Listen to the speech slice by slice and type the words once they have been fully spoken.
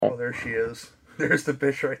there she is. There's the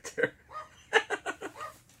bitch right there.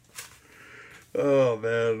 Oh,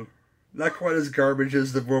 man. Not quite as garbage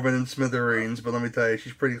as the woman in Smithereens, but let me tell you,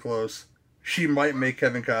 she's pretty close. She might make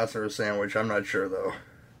Kevin Costner a sandwich. I'm not sure, though.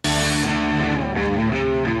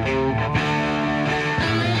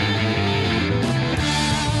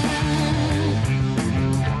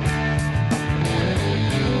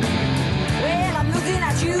 Well, I'm looking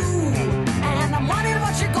at you, and I'm wondering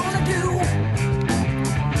what you're gonna do.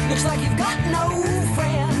 Looks like you've got no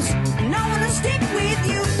friends, no one to stick with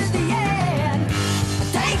you to the end.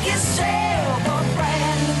 Take yourself a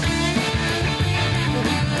friend.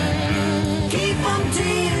 Keep them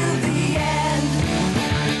till the end.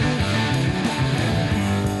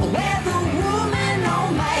 Whether woman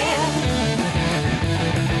or man,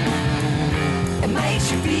 it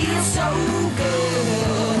makes you feel so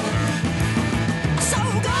good. So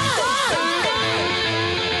good.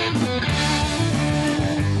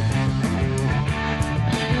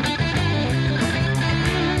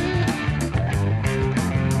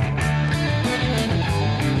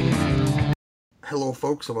 Hello,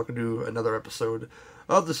 folks, and welcome to another episode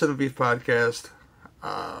of the Cinema Beef Podcast.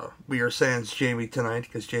 We are sans Jamie tonight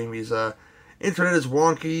because Jamie's internet is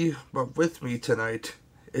wonky, but with me tonight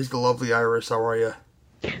is the lovely Iris. How are you?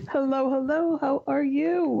 Hello, how are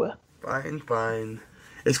you? Fine.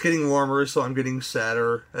 It's getting warmer, so I'm getting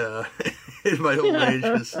sadder in my old age.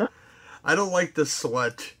 'Cause I don't like the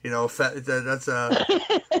sweat. You know, that's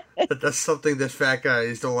something that fat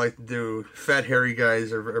guys don't like to do. Fat, hairy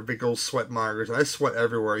guys are big old sweat mongers, and I sweat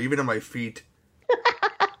everywhere, even in my feet.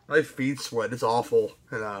 My feet sweat. It's awful.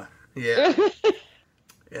 And, yeah.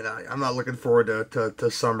 And I'm not looking forward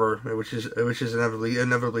to summer, which is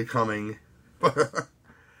inevitably coming.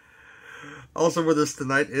 Also with us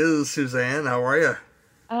tonight is Suzanne. How are you?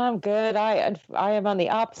 I'm good. I am on the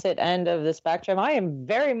opposite end of the spectrum. I am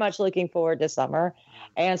very much looking forward to summer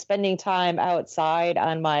and spending time outside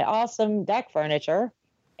on my awesome deck furniture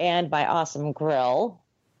and my awesome grill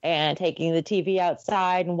and taking the TV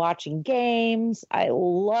outside and watching games. I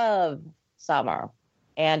love summer.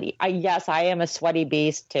 And yes, I am a sweaty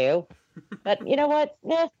beast too. But you know what?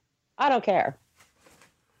 I don't care.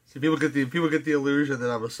 See, people get the illusion that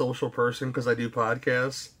I'm a social person because I do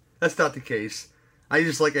podcasts. That's not the case. I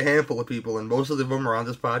just like a handful of people, and most of them are on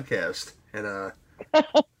this podcast. And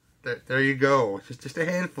there you go. Just a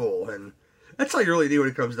handful, and that's all you really need when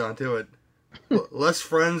it comes down to it. Less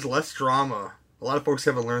friends, less drama. A lot of folks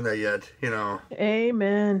haven't learned that yet, you know.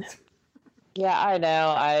 Amen. Yeah, I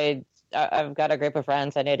know. I've got a group of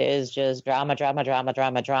friends, and it is just drama.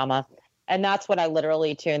 And that's when I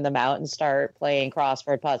literally tune them out and start playing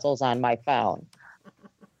crossword puzzles on my phone.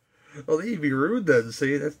 Well, you'd be rude then.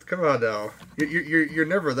 See, come on now. You're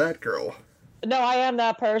never that girl. No, I am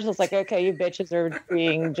that person. It's like, okay, you bitches are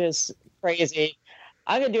being just crazy.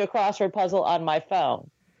 I'm gonna do a crossword puzzle on my phone.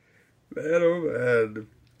 Man, oh man.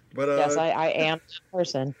 But yes, I am that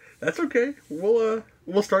person. That's okay. We'll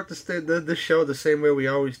start the show the same way we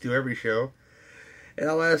always do every show, and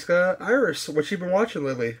I'll ask Iris what you've been watching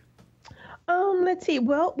lately. Let's see.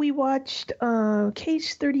 Well, we watched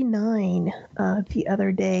Case 39 the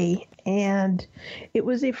other day, and it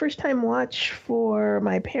was a first-time watch for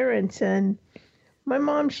my parents. And my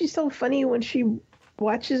mom, she's so funny when she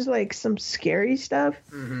watches like some scary stuff.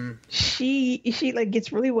 Mm-hmm. She like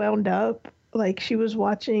gets really wound up. Like she was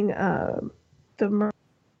watching the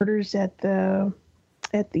murders at the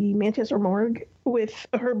Manchester morgue with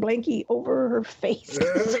her blankie over her face.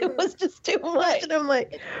 It was just too much, and I'm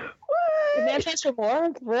like, what? The Manchester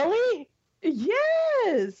morgue? Really?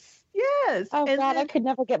 Yes. Oh, and God, then, I could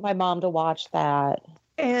never get my mom to watch that.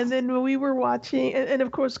 And then when we were watching, and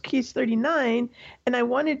of course, Case 39, and I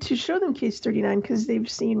wanted to show them Case 39 because they've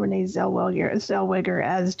seen Renee Zellweger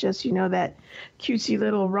as just, that cutesy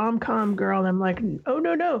little rom-com girl. And I'm like, oh,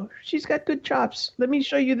 no, she's got good chops. Let me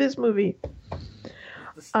show you this movie.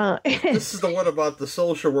 This is the one about the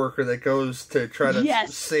social worker that goes to try to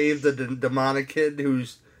save the demonic kid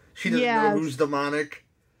she doesn't know who's demonic.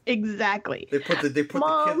 Exactly. They put the kid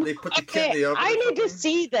in the oven. I need to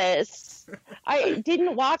see this. I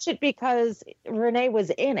didn't watch it because Renee was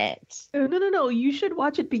in it. No. You should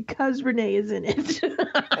watch it because Renee is in it.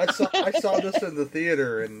 I saw this in the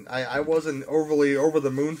theater, and I wasn't overly over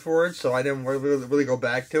the moon for it, so I didn't really go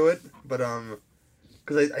back to it. But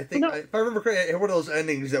because I think if I remember correctly, it had one of those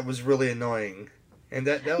endings that was really annoying, and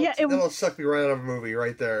that'll suck me right out of a movie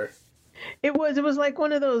right there. It was like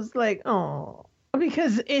one of those like, oh.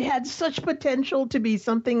 Because it had such potential to be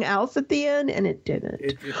something else at the end, and it didn't.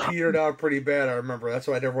 It petered out pretty bad, I remember. That's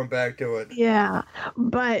why I never went back to it. Yeah,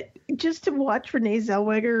 but just to watch Renee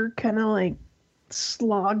Zellweger kind of like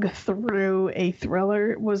slog through a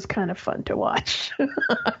thriller was kind of fun to watch.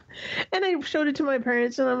 And I showed it to my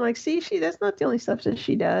parents, and I'm like, see, that's not the only stuff that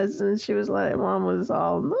she does. And she was like, Mom was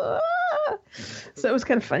all, ah! So it was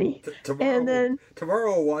kind of funny.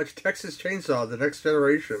 Tomorrow I'll watch Texas Chainsaw, The Next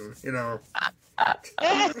Generation, you know.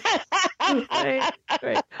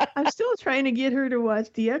 Right. I'm still trying to get her to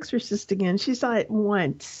watch The Exorcist again. She saw it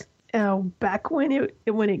once. Back when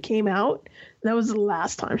it came out. That was the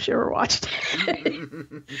last time she ever watched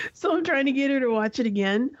it. So I'm trying to get her to watch it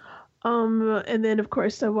again. And then, of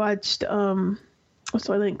course, I watched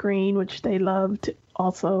Soylent Green, which they loved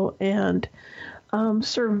also, and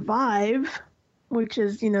Survive, which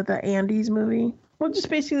is, the Andes movie. Well, just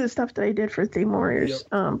basically the stuff that I did for Theme Warriors.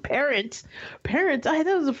 Yep. Parents. That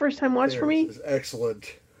was the first time watch for me. It's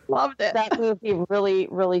excellent. Loved it. That movie really,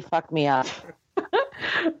 really fucked me up.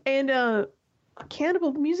 And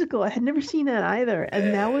Cannibal Musical, I had never seen that either,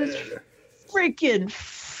 and that was freaking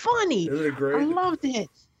funny. Isn't it great?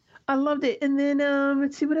 I loved it. And then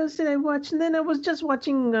let's see, what else did I watch? And then I was just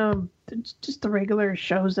watching just the regular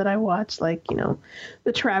shows that I watched, like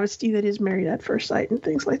the travesty that is Married at First Sight and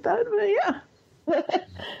things like that. But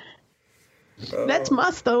yeah, that's my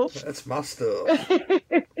stuff. That's my stuff.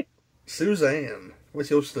 Suzanne, what's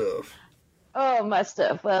your stuff? Oh, my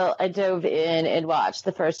stuff. Well, I dove in and watched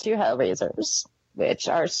the first two Hellraisers, which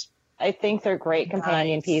are, I think they're great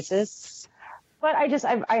companion pieces. But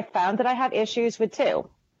I found that I have issues with two.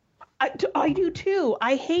 I do too.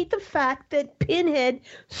 I hate the fact that Pinhead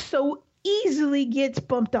so easily gets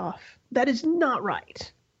bumped off. That is not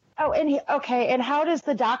right. Oh, and how does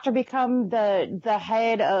the Doctor become the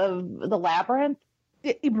head of the labyrinth?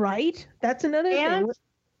 Right? That's another thing.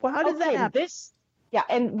 Well, how does that happen? Yeah,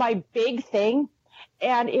 and my big thing,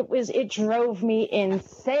 and it drove me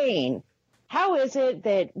insane. How is it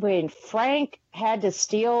that when Frank had to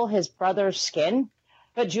steal his brother's skin,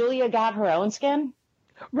 but Julia got her own skin?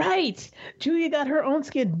 Right. Julia got her own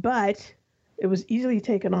skin, but it was easily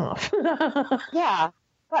taken off. Yeah,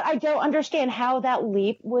 but I don't understand how that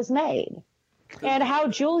leap was made and how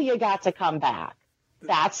Julia got to come back.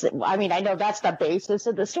 I know that's the basis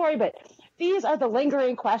of the story, but these are the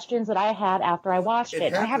lingering questions that I had after I watched it.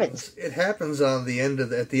 It happens at the end of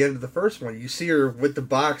the first one. You see her with the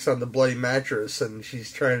box on the bloody mattress, and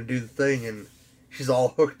she's trying to do the thing, and she's all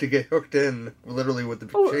hooked in, literally with the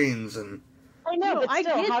chains. And I know, but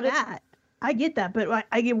I get that, but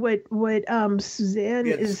I get what Suzanne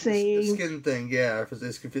is saying. The skin thing,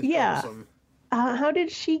 it's cumbersome. How did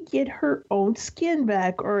she get her own skin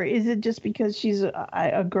back, or is it just because she's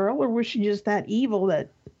a girl, or was she just that evil that?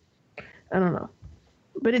 I don't know.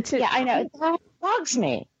 But I know. That bugs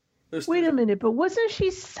me. Wait a minute, but wasn't she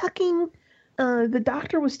sucking... the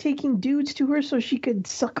Doctor was taking dudes to her so she could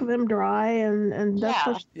suck them dry, and that's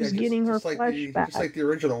what she was getting her flesh back. Just like the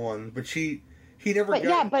original one, but he never got...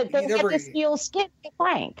 Yeah, but they had to steal skin to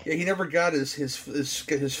Frank. Yeah, he never got his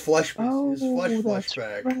flesh back.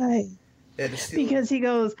 Right. Because he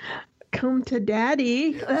goes... Come to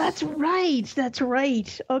Daddy. Yes. That's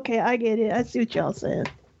right. Okay, I get it. I see what y'all saying.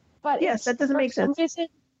 But yes, that doesn't make sense.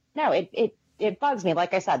 No, it bugs me.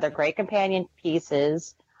 Like I said, they're great companion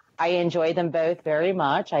pieces. I enjoy them both very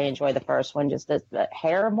much. I enjoy the first one just a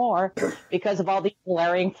hair more because of all the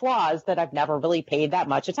glaring flaws that I've never really paid that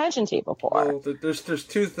much attention to before. Well, there's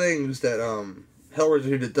two things that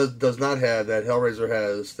Hellraiser does not have that Hellraiser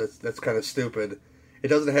has. That's kind of stupid. It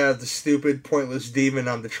doesn't have the stupid, pointless demon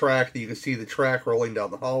on the track that you can see the track rolling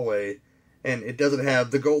down the hallway, and it doesn't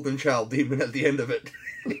have the Golden Child demon at the end of it.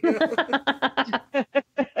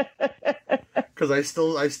 Because I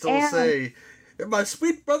still say, my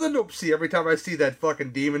sweet brother Noopsy, every time I see that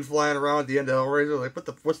fucking demon flying around at the end of Hellraiser, like,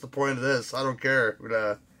 what's the point of this? I don't care.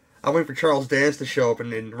 But, I'm waiting for Charles Dance to show up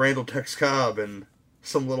in Randall Tex Cobb and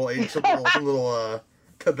some little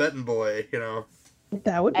Tibetan boy,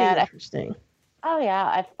 That would be interesting. Oh yeah,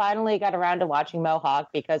 I finally got around to watching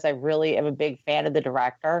Mohawk because I really am a big fan of the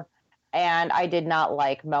director, and I did not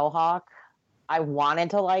like Mohawk. I wanted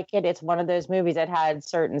to like it. It's one of those movies that had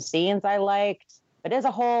certain scenes I liked, but as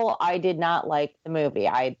a whole, I did not like the movie.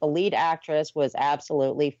 The lead actress was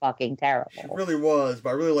absolutely fucking terrible. She really was, but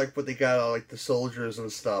I really liked what they got out of, like, the soldiers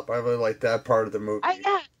and stuff. I really liked that part of the movie.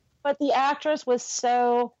 But the actress was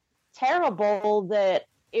so terrible that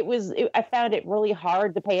I found it really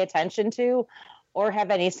hard to pay attention to or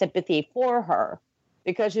have any sympathy for her.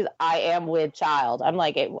 Because I am with child. I'm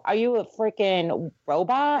like, are you a freaking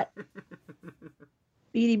robot?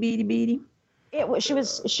 Beady. She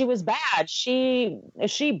was bad. She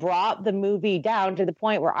brought the movie down to the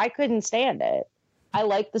point where I couldn't stand it. I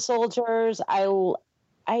like the soldiers.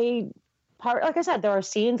 I part, like I said, there are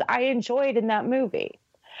scenes I enjoyed in that movie.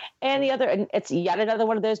 And it's yet another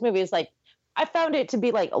one of those movies, like, I found it to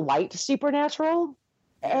be, like, light supernatural.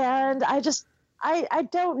 And I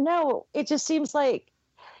don't know. It just seems like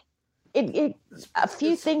a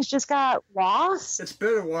few things just got lost. It's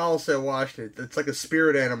been a while since I watched it. It's like a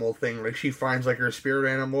spirit animal thing. Like, she finds, like, her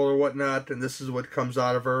spirit animal or whatnot, and this is what comes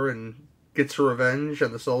out of her and gets her revenge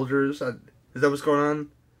on the soldiers. Is that what's going on?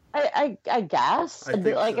 I guess.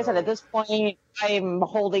 Like I said, at this point, I'm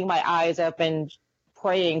holding my eyes open,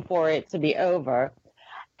 praying for it to be over.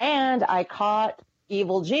 And I caught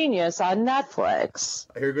Evil Genius on Netflix.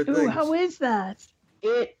 I hear good Ooh, things. how is that?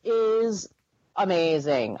 It is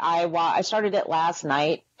amazing. I started it last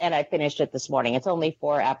night and I finished it this morning. It's only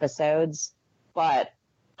 4 episodes, but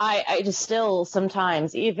I just still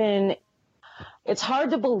sometimes it's hard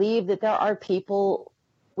to believe that there are people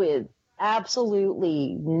with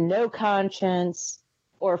absolutely no conscience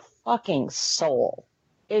or fucking soul.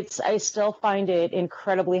 I still find it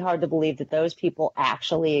incredibly hard to believe that those people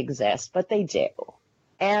actually exist, but they do.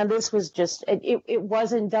 And this was just, it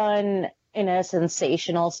wasn't done in a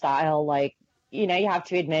sensational style, like, you have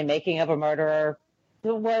to admit, Making of a Murderer,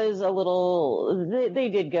 it was a little, they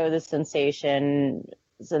did go the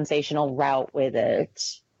sensational route with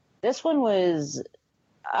it. This one was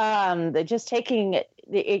just taking,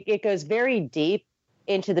 it goes very deep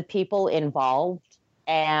into the people involved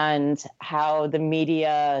and how the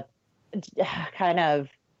media kind of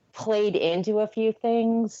played into a few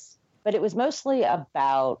things, but it was mostly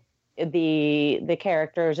about the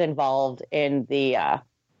characters involved in the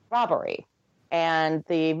robbery. And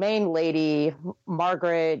the main lady,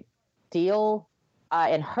 Margaret Deal,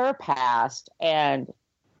 in her past, and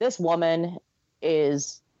this woman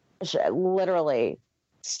is literally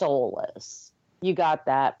soulless. You got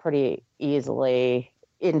that pretty easily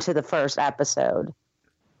into the first episode.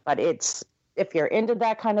 But if you're into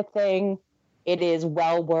that kind of thing, it is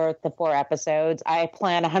well worth the 4 episodes. I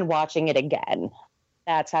plan on watching it again.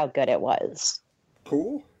 That's how good it was.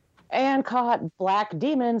 Cool. And caught Black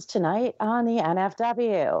Demons tonight on the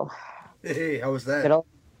NFW. Hey, how was that?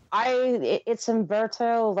 It's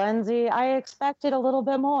Umberto Lenzi. I expected a little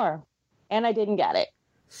bit more, and I didn't get it.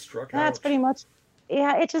 That's pretty much.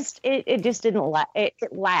 Yeah, it just didn't. It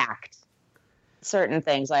lacked certain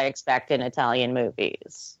things I expect in Italian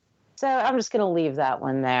movies. So I'm just going to leave that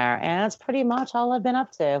one there, and that's pretty much all I've been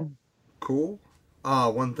up to. Cool.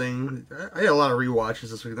 One thing, I had a lot of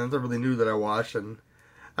rewatches this week. That's really new that I watched, and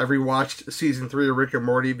I rewatched season 3 of Rick and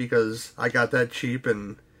Morty because I got that cheap,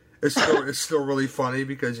 and it's still really funny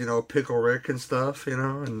because Pickle Rick and stuff,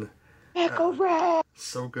 and Pickle Rick,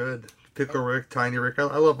 so good. Pickle Rick, Tiny Rick.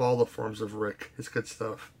 I love all the forms of Rick. It's good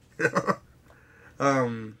stuff.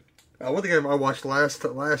 One thing I watched last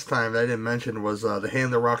time that I didn't mention was The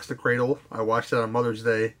Hand That Rocks the Cradle. I watched it on Mother's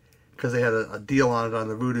Day because they had a deal on it on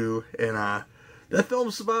the Vudu, and that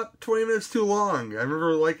film's about 20 minutes too long. I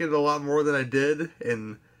remember liking it a lot more than I did,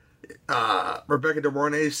 and Rebecca De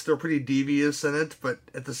Mornay's still pretty devious in it, but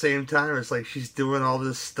at the same time, it's like she's doing all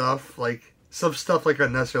this stuff, like some stuff like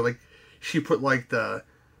unnecessary. Like she put like the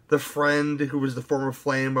friend who was the former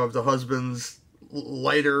flame of the husband's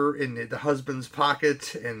lighter in the husband's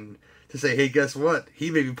pocket, and to say, hey, guess what?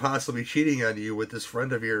 He may be possibly cheating on you with this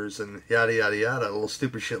friend of yours, and yada yada yada, a little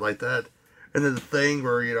stupid shit like that. And then the thing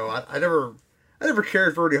where I never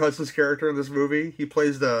cared for Ernie Hudson's character in this movie. He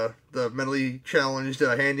plays the mentally challenged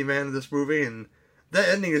handyman in this movie, and that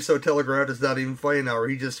ending is so telegraphed it's not even funny now, where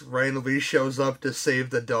he just randomly shows up to save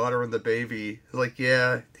the daughter and the baby. Like,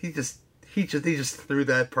 yeah, he just threw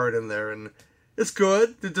that part in there, and it's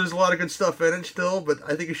good. There's a lot of good stuff in it still, but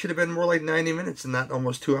I think it should have been more like 90 minutes and not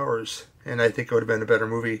almost 2 hours, and I think it would have been a better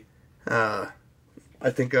movie. I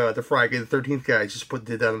think the Friday the 13th guys just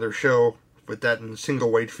did that on their show, with that in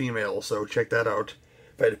single weight female, so check that out.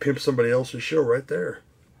 If I had to pimp somebody else's show right there.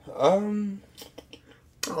 I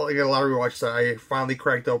got a lot of rewatches. I finally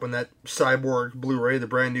cracked open that Cyborg Blu-ray, the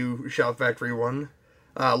brand new Shout Factory one.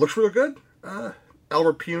 Looks real good.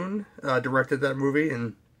 Albert Pune directed that movie,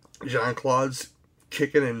 and Jean-Claude's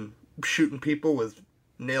kicking and shooting people with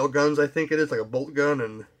nail guns, I think it is, like a bolt gun,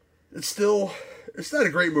 and it's not a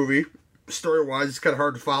great movie. Story-wise, it's kind of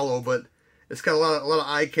hard to follow, but it's got a lot of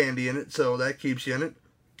eye candy in it, so that keeps you in it.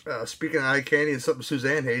 Speaking of eye candy and something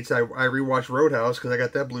Suzanne hates, I rewatched Roadhouse because I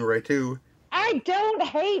got that Blu-ray too. I don't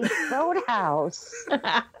hate Roadhouse.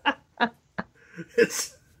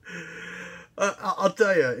 It's. I'll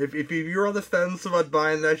tell you, if you're on the fence about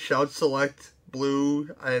buying that Shout Select Blue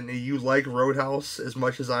and you like Roadhouse as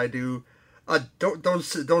much as I do, don't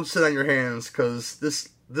sit on your hands, because this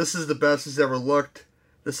is the best it's ever looked.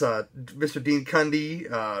 This Mr. Dean Cundy.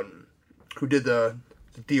 who did the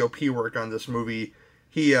DOP work on this movie,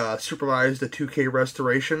 he supervised the 2K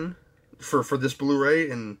restoration for this Blu-ray,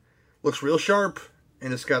 and looks real sharp.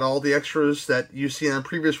 And it's got all the extras that you've seen on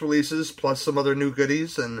previous releases, plus some other new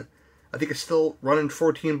goodies. And I think it's still running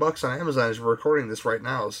 $14 on Amazon as we're recording this right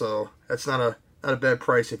now. So that's not a bad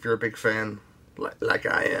price if you're a big fan, like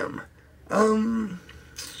I am.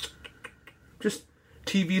 Just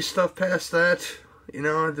TV stuff past that. You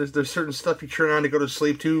know, there's certain stuff you turn on to go to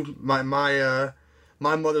sleep to. My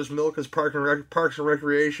Mother's Milk is Parks and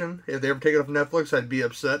Recreation. If they ever take it off Netflix, I'd be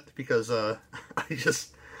upset because I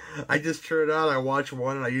just turn it on, I watch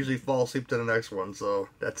one, and I usually fall asleep to the next one. So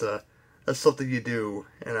that's something you do.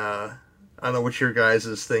 And I don't know what your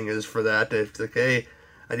guys' thing is for that. It's like, hey,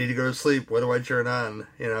 I need to go to sleep. What do I turn on?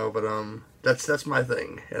 You know, but that's my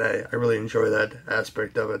thing, and I really enjoy that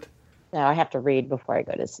aspect of it. No, I have to read before I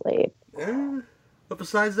go to sleep. Yeah. But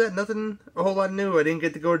besides that, nothing a whole lot new. I didn't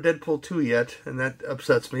get to go to Deadpool 2 yet, and that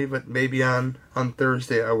upsets me. But maybe on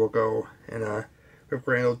Thursday I will go and have a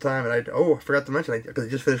grand old time. And I forgot to mention, because I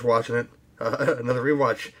just finished watching it, another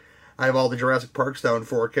rewatch. I have all the Jurassic Parks down in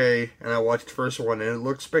 4K, and I watched the first one, and it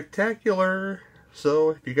looks spectacular.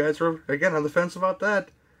 So if you guys are again on the fence about that,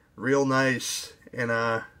 real nice, and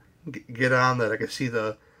get on that. I can see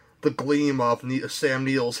the gleam off Sam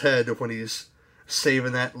Neill's head when he's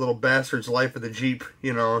saving that little bastard's life in the Jeep,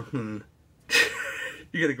 you know. And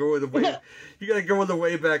you gotta go with the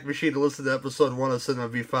Wayback Machine to listen to episode 1 of Cinema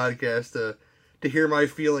Beef Podcast to hear my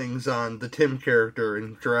feelings on the Tim character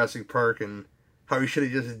in Jurassic Park and how he should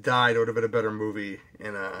have just died. It would have been a better movie.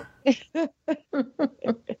 And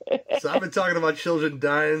so I've been talking about children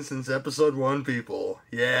dying since episode 1, people.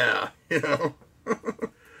 Yeah, you know.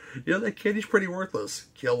 You know, that kid, he's pretty worthless.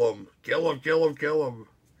 Kill him. Kill him, kill him, kill him.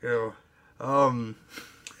 You know.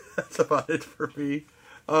 That's about it for me.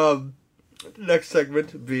 Next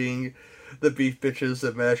segment being the beef bitches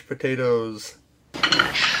and mashed potatoes.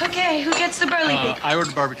 Okay, who gets the burly beef? I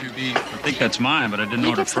ordered barbecue beef. I think that's mine, but I didn't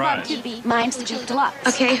order fries. Barbecue beef? Mine's the beef deluxe.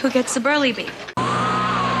 Okay, who gets the burly beef? I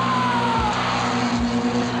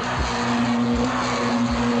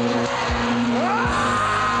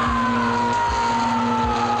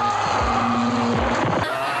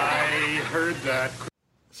heard that.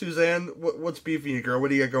 Suzanne, what's beefing you, girl? What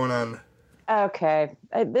do you got going on? Okay,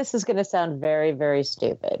 this is going to sound very, very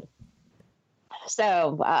stupid.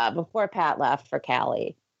 So before Pat left for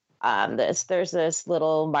Cali, there's this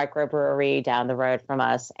little microbrewery down the road from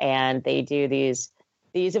us, and they do these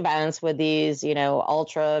events with these, you know,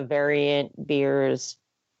 ultra variant beers,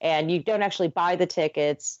 and you don't actually buy the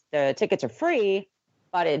tickets. The tickets are free,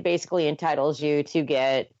 but it basically entitles you to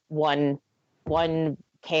get one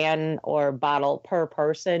can or bottle per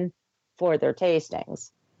person for their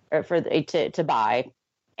tastings, or to buy.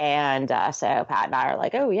 And so Pat and I are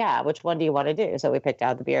like, oh yeah, which one do you want to do? So we picked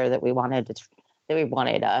out the beer that we wanted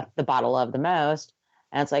the bottle of the most.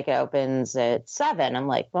 And it's like, it opens at 7. I'm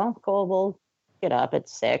like, well, cool, we'll get up at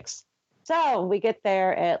 6. So we get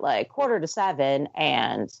there at like 6:45,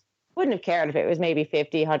 and wouldn't have cared if it was maybe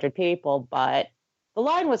 50, 100 people, but the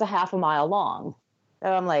line was a half a mile long.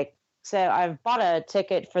 So I'm like, so I've bought a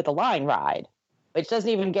ticket for the line ride, which doesn't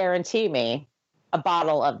even guarantee me a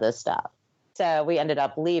bottle of this stuff. So we ended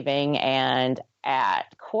up leaving, and at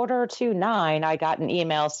 9:15, I got an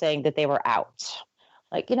email saying that they were out.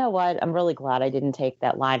 Like, you know what? I'm really glad I didn't take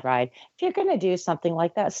that line ride. If you're going to do something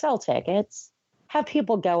like that, sell tickets, have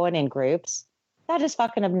people going in groups. That is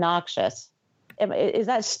fucking obnoxious. Is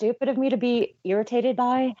that stupid of me to be irritated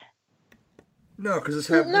by? No, because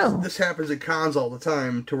this happens at cons all the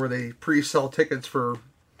time, to where they pre-sell tickets for,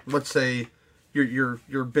 let's say,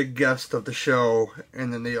 your big guest of the show,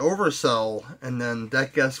 and then they oversell, and then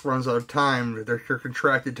that guest runs out of time, their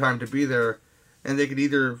contracted time to be there, and they could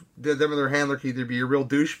them or their handler could either be a real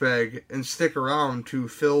douchebag and stick around to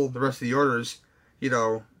fill the rest of the orders, you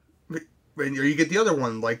know, or you get the other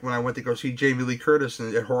one, like when I went to go see Jamie Lee Curtis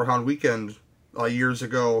at Horror Hound Weekend years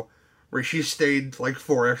ago, where she stayed like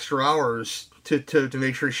 4 extra hours to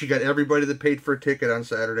make sure she got everybody that paid for a ticket on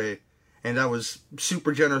Saturday. And that was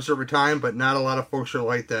super generous over time, but not a lot of folks are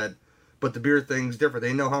like that. But the beer thing's different.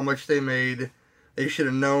 They know how much they made. They should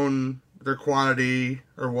have known their quantity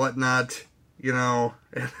or whatnot, you know.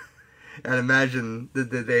 And imagine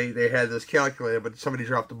that they had this calculated, but somebody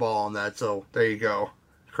dropped the ball on that. So there you go.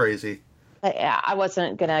 Crazy. Yeah, I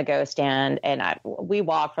wasn't going to go stand, and we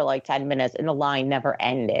walked for like 10 minutes, and the line never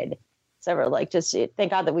ended. So we're like, just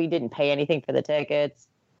thank God that we didn't pay anything for the tickets.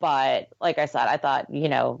 But like I said, I thought, you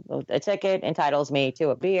know, a ticket entitles me to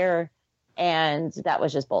a beer, and that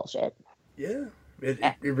was just bullshit. Yeah,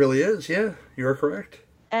 it really is. Yeah, you're correct.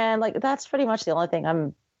 And like, that's pretty much the only thing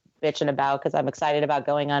I'm bitching about because I'm excited about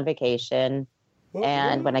going on vacation.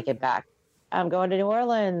 And when I get back, I'm going to New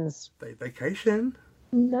Orleans. Vacation?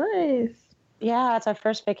 Nice. Yeah, it's our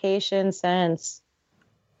first vacation since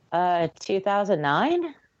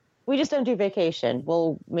 2009. We just don't do vacation.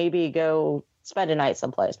 We'll maybe go spend a night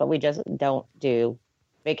someplace, but we just don't do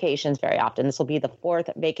vacations very often. This will be the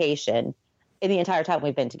 4th vacation in the entire time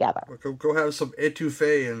we've been together. Go have some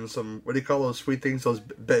etouffee and some, what do you call those sweet things, those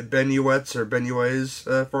beignets or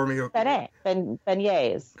beignets for me? Okay?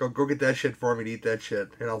 Beignets. Go get that shit for me to eat that shit,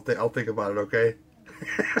 and I'll think about it, okay?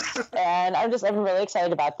 And I'm really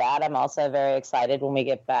excited about that. I'm also very excited when we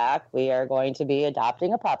get back. We are going to be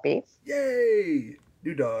adopting a puppy. Yay!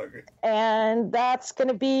 New dog. And that's going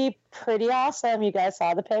to be pretty awesome. You guys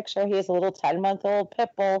saw the picture. He's a little 10-month-old pit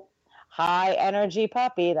bull, high energy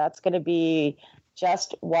puppy. That's going to be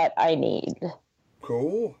just what I need.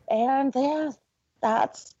 Cool. And yeah,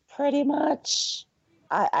 that's pretty much.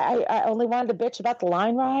 I only wanted to bitch about the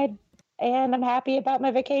line ride, and I'm happy about my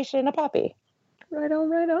vacation and a puppy. Right on,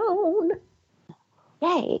 right on.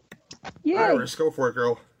 Yay. Yay. Iris, go for it,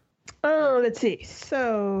 girl. Oh, let's see.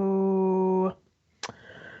 So,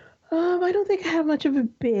 I don't think I have much of a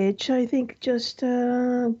bitch. I think just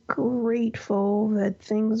grateful that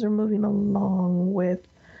things are moving along with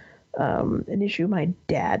an issue my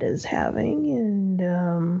dad is having,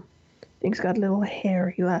 and things got a little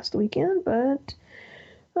hairy last weekend, but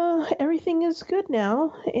everything is good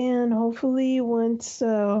now, and hopefully once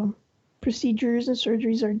procedures and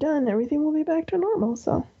surgeries are done, everything will be back to normal.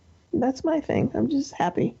 So that's my thing. I'm just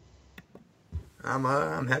happy.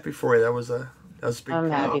 I'm happy for you. That was a big.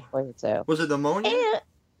 I'm happy for you too. Was it pneumonia?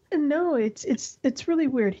 No, it's really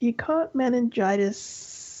weird. He caught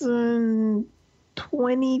meningitis in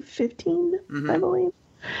 2015, I believe.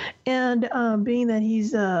 And being that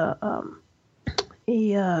he's a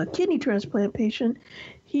kidney transplant patient,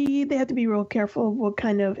 they have to be real careful of what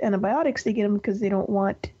kind of antibiotics they get him because they don't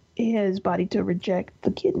want his body to reject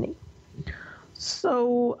the kidney.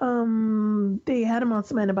 So they had him on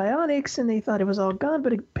some antibiotics, and they thought it was all gone,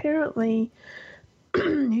 but apparently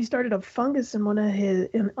he started a fungus in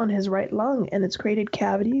on his right lung, and it's created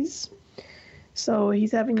cavities. So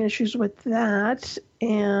he's having issues with that,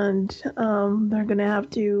 and they're going to have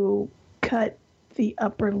to cut the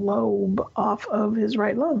upper lobe off of his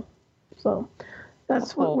right lung. So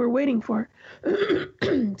that's what we're waiting for.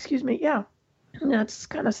 Excuse me. Yeah, that's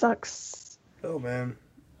kind of sucks. Oh man,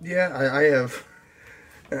 yeah, I have.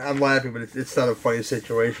 I'm laughing, but it's not a funny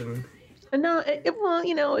situation. No,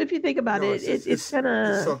 well, if you think about it's kind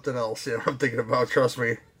of something else. Yeah, I'm thinking about. Trust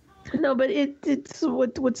me. No, but it's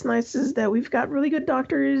what's nice is that we've got really good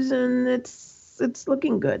doctors, and it's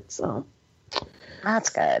looking good. So that's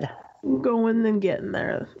good. Going and getting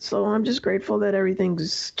there. So I'm just grateful that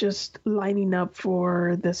everything's just lining up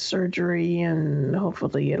for this surgery, and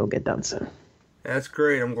hopefully it'll get done soon. That's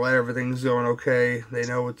great. I'm glad everything's going okay. They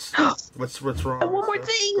know what's wrong. And one more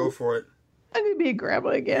thing. Go for it. I'm gonna be a grandma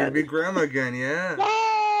again. You're gonna be grandma again, yeah.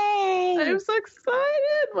 Yay! I'm so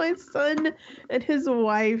excited. My son and his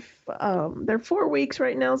wife, they're 4 weeks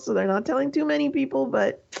right now, so they're not telling too many people,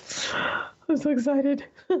 but I'm so excited.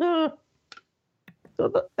 So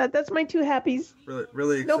that's my 2 happies.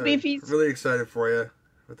 Really excited. No beefies. Really excited for you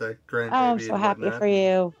with that grandbaby. Oh, I'm so happy for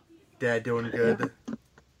you. Dad doing good.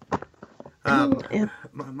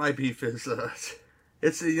 My beef is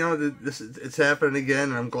it's it's happening again,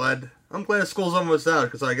 and I'm glad school's almost out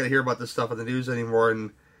because I got to hear about this stuff on the news anymore. And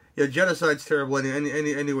genocide's terrible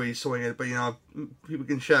any way you swing it, but people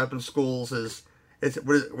can shop in schools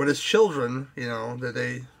when it's children,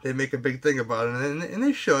 that they make a big thing about it, and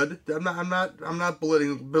they should. I'm not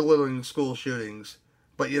belittling school shootings,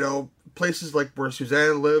 but places like where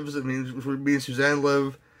Suzanne lives. I mean, where me and Suzanne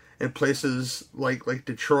live, and places like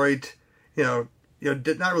Detroit.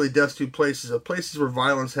 Not really destitute places, but places where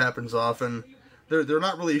violence happens often. They're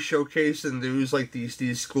not really showcased in the news like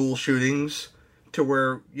these school shootings, to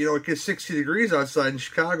where it gets 60 degrees outside in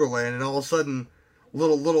Chicagoland, and all of a sudden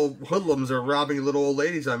little hoodlums are robbing little old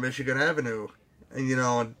ladies on Michigan Avenue,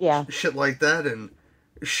 and shit like that, and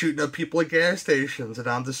shooting up people at gas stations and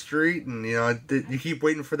on the street, and you keep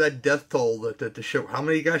waiting for that death toll to show how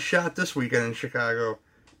many got shot this weekend in Chicago.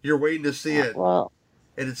 You're waiting to see it. Well.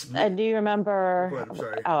 And do you remember? Go ahead, I'm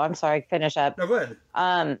sorry. Oh, I'm sorry. Finish up. No, go ahead.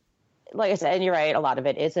 Like I said, and you're right. A lot of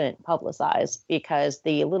it isn't publicized because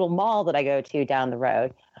the little mall that I go to down the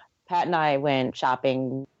road, Pat and I went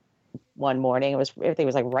shopping one morning. Everything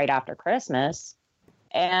was like right after Christmas,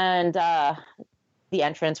 and the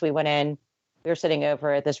entrance we went in, we were sitting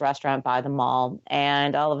over at this restaurant by the mall,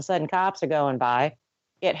 and all of a sudden cops are going by,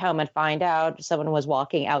 get home and find out someone was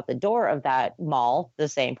walking out the door of that mall, the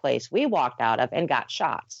same place we walked out of, and got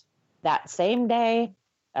shot. That same day,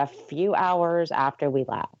 a few hours after we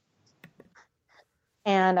left.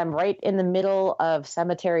 And I'm right in the middle of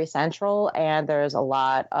Cemetery Central, and there's a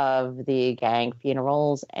lot of the gang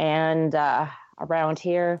funerals and around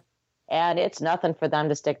here. And it's nothing for them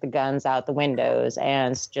to stick the guns out the windows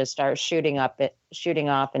and just start shooting off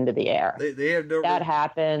into the air. They have no that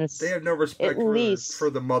happens. They have no respect for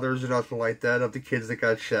the mothers or nothing like that of the kids that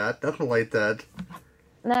got shot. Nothing like that.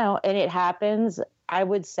 No, and it happens, I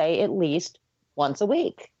would say, at least once a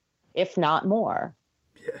week, if not more.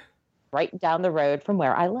 Yeah. Right down the road from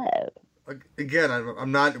where I live. Again,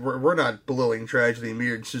 we're not belittling tragedy,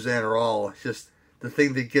 me and Suzanne are all. It's just the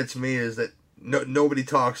thing that gets me is that nobody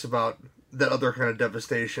talks about that other kind of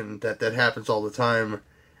devastation that happens all the time,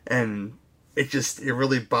 and it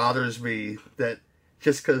really bothers me that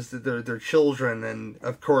just because they're children, and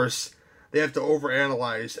of course they have to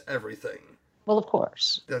overanalyze everything. Well, of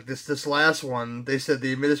course. This last one, they said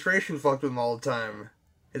the administration fucked with them all the time.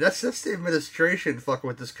 And that's the administration fucking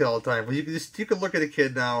with this kid all the time. You can look at a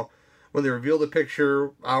kid now when they reveal the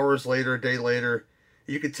picture hours later, a day later.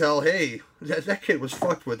 You could tell, hey, that kid was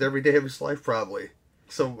fucked with every day of his life, probably.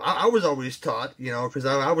 So I was always taught, because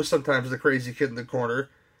I was sometimes the crazy kid in the corner,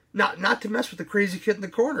 not to mess with the crazy kid in the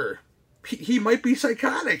corner. He might be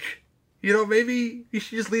psychotic. Maybe you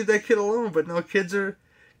should just leave that kid alone. But no, kids are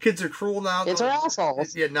cruel now. Kids are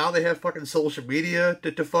assholes. Yeah, now they have fucking social media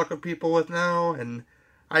to fuck with people with now, and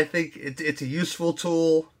I think it's a useful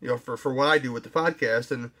tool, for what I do with the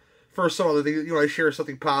podcast, and for some other things, I share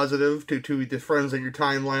something positive to the friends on your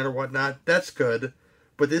timeline or whatnot. That's good.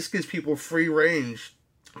 But this gives people free range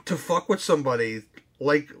to fuck with somebody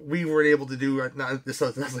like we weren't able to do. I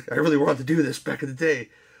really wanted to do this back in the day.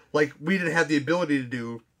 Like we didn't have the ability to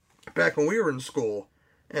do back when we were in school.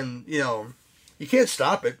 And, you can't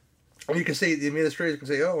stop it. And you can say, the administration can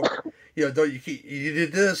say, oh, you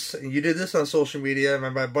did this, and you did this on social media.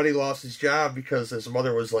 My buddy lost his job because his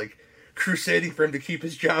mother was like, crusading for him to keep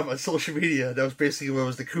his job on social media. That was basically what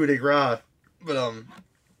was the coup de grace. But,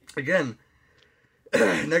 again,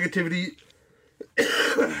 negativity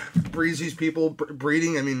breeds these people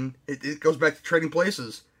breeding. I mean, it goes back to trading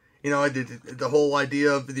places. The whole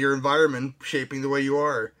idea of your environment shaping the way you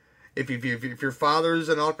are. If your father's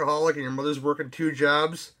an alcoholic and your mother's working 2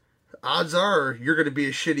 jobs, odds are you're going to be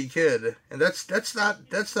a shitty kid. And that's not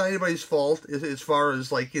anybody's fault as far as,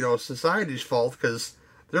 society's fault, because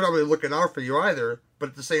they're not really looking out for you either, but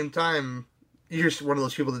at the same time, you're just one of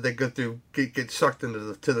those people that they go through, get sucked into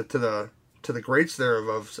the grates there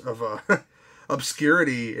of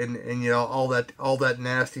obscurity and all that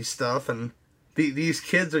nasty stuff, and these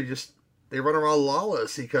kids are just, they run around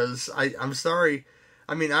lawless because I'm sorry,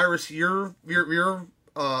 I mean, Iris, you're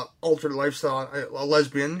alternate lifestyle, a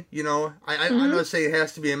lesbian, I'm not saying it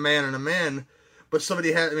has to be a man and a man, but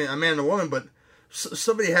a man and a woman, but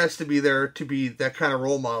somebody has to be there to be that kind of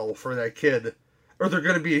role model for that kid, or they're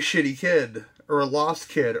going to be a shitty kid, or a lost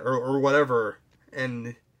kid, or whatever.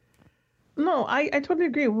 And no, I totally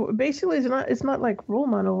agree. Basically, it's not like role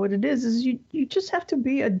model. What it is you just have to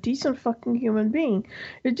be a decent fucking human being.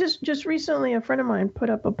 It just recently, a friend of mine put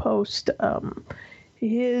up a post.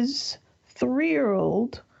 His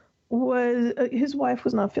 3-year-old his wife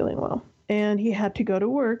was not feeling well, and he had to go to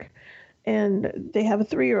work. And they have a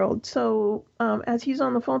 3-year-old. So as he's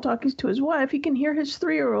on the phone talking to his wife, he can hear his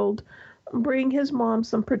 3-year-old bring his mom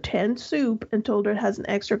some pretend soup and told her it has an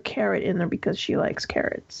extra carrot in there because she likes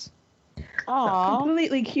carrots. Aww.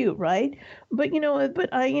 Completely cute, right? But,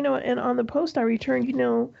 and on the post I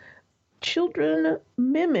returned, children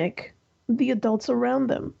mimic the adults around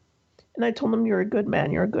them. And I told him, you're a good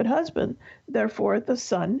man, you're a good husband. Therefore, the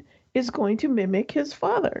son is going to mimic his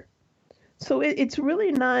father. So it's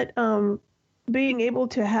really not being able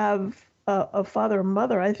to have a father or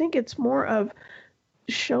mother. I think it's more of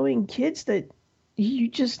showing kids that you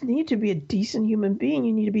just need to be a decent human being.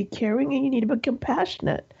 You need to be caring and you need to be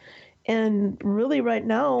compassionate. And really right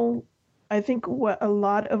now, I think what a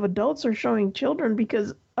lot of adults are showing children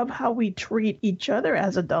because of how we treat each other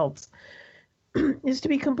as adults is to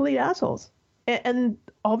be complete assholes. And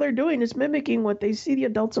all they're doing is mimicking what they see the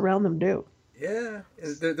adults around them do. Yeah,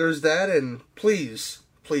 there's that, and please,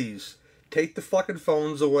 take the fucking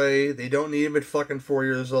phones away. They don't need them at fucking 4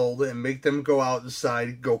 years old, and make them go out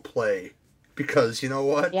inside, go play. Because, you know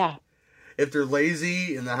what? Yeah. If they're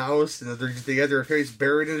lazy in the house, and they got their face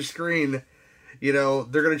buried in a screen, they're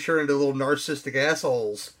going to turn into little narcissistic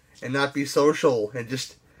assholes, and not be social, and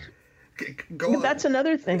just go on. That's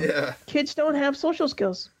another thing. Yeah. Kids don't have social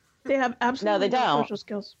skills. They have absolutely no social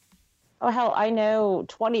skills. Oh, hell, I know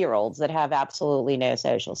 20-year-olds that have absolutely no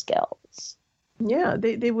social skills. Yeah,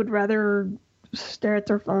 they would rather stare at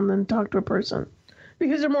their phone than talk to a person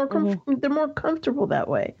because they're more they're more comfortable that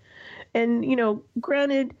way. And,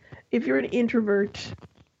 granted, if you're an introvert,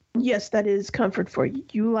 yes, that is comfort for you.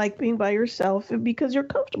 You like being by yourself because you're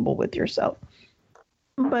comfortable with yourself.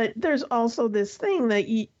 But there's also this thing that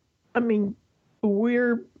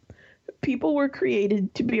people were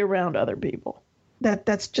created to be around other people.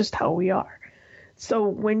 That's just how we are. So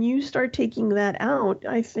when you start taking that out,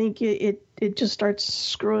 I think it just starts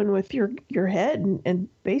screwing with your head and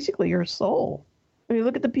basically your soul. I mean,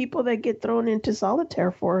 look at the people that get thrown into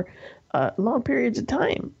solitaire for long periods of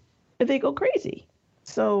time. They go crazy.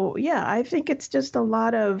 So, yeah, I think it's just a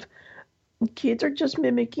lot of kids are just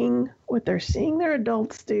mimicking what they're seeing their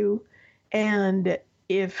adults do. And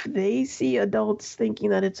if they see adults thinking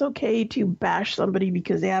that it's okay to bash somebody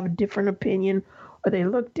because they have a different opinion or they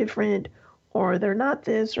look different or they're not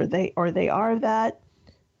this or they are that,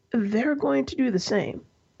 they're going to do the same.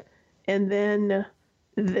 And then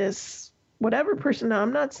this whatever person, now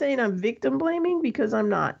I'm not saying I'm victim blaming because I'm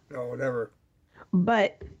not. Oh, whatever.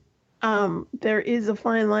 But there is a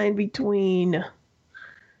fine line between,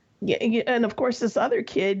 and of course this other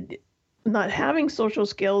kid not having social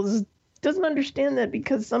skills doesn't understand that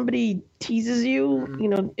because somebody teases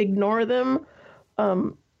you, ignore them.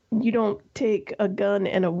 You don't take a gun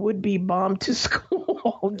and a would-be bomb to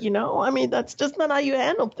school, I mean, that's just not how you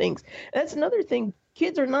handle things. That's another thing.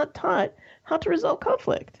 Kids are not taught how to resolve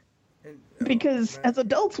conflict. Because as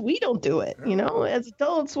adults, we don't do it, As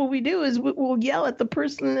adults, what we do is we'll yell at the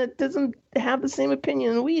person that doesn't have the same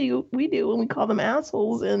opinion we do, and we call them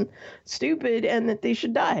assholes and stupid and that they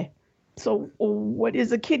should die. So what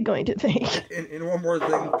is a kid going to think? And one more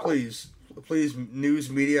thing, please, news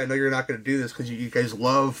media, I know you're not going to do this because you guys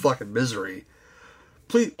love fucking misery.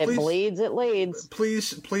 Please, it bleeds, it leads.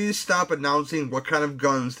 Please stop announcing what kind of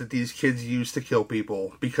guns that these kids use to kill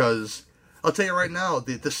people, because I'll tell you right now,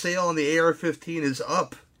 the sale on the AR-15 is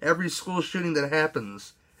up. Every school shooting that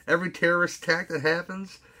happens, every terrorist attack that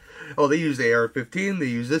happens, oh, they use the AR-15, they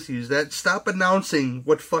use this, use that. Stop announcing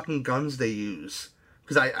what fucking guns they use.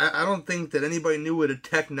 Because I don't think that anybody knew what a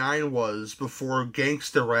Tech-9 was before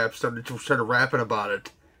gangster rap started rapping about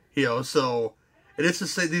it. So it is to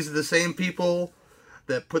say these are the same people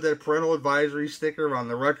that put that parental advisory sticker on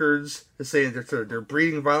the records saying they're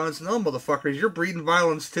breeding violence. No, motherfuckers, you're breeding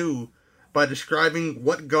violence too by describing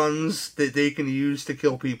what guns that they can use to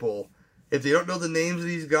kill people. If they don't know the names of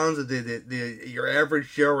these guns, if your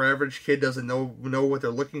average Joe or average kid doesn't know what they're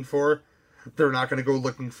looking for, they're not going to go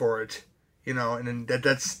looking for it. And then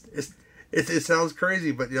it sounds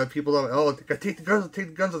crazy, but people don't. Take the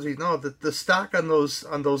guns. No, the stock on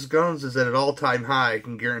those guns is at an all-time high. I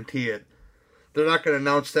can guarantee it. They're not going to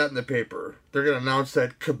announce that in the paper. They're going to announce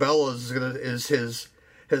that Cabela's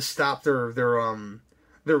has stopped their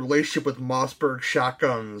relationship with Mossberg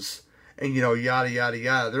shotguns and yada yada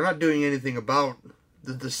yada. They're not doing anything about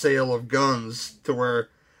the sale of guns to where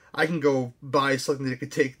I can go buy something that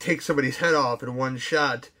could take somebody's head off in one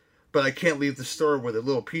shot, but I can't leave the store with a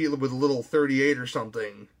little 38 or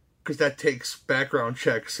something because that takes background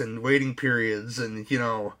checks and waiting periods and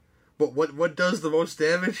But what does the most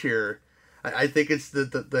damage here? I think it's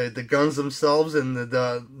the guns themselves and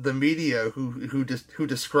the media who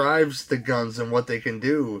describes the guns and what they can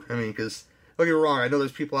do. I mean, because don't get me wrong, I know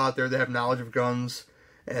there's people out there that have knowledge of guns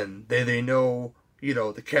and they know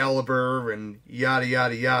the caliber and yada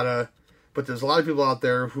yada yada. But there's a lot of people out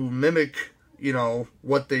there who mimic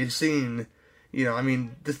what they've seen. I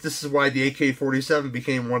mean, this is why the AK-47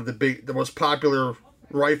 became one of the most popular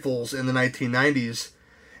rifles in the 1990s.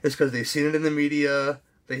 It's because they've seen it in the media.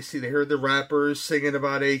 They heard the rappers singing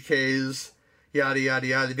about AKs, yada yada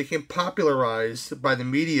yada. They became popularized by the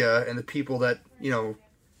media and the people that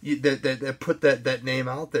that put that name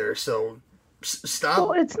out there. So stop.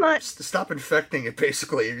 Well, it's not. Stop infecting it.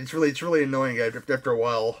 Basically, it's really annoying after a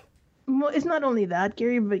while. Well, it's not only that,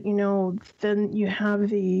 Gary, but then you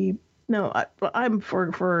have I'm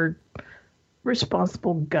for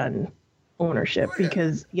responsible gun ownership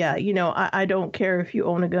because I don't care if you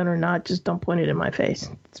own a gun or not, just don't point it in my face.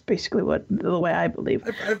 It's basically the way I believe.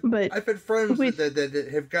 I've had friends that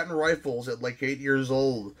have gotten rifles at like 8 years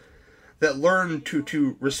old that learn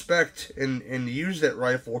to respect and use that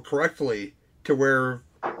rifle correctly to where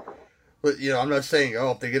I'm not saying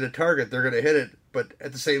if they get a target they're going to hit it, but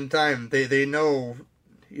at the same time they know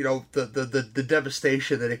the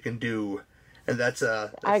devastation that it can do, and that's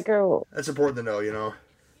important to know.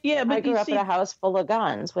 Yeah, but I grew up in a house full of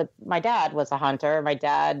guns. My dad was a hunter. My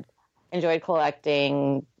dad enjoyed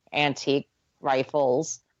collecting antique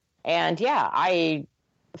rifles, And yeah,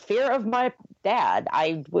 fear of my dad.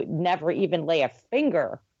 I would never even lay a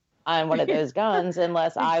finger on one of those guns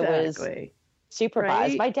unless I was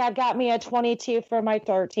supervised. Right? My dad got me a 22 for my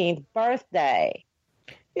 13th birthday.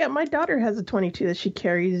 Yeah, my daughter has a 22 that she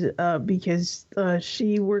carries because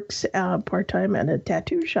she works part-time at a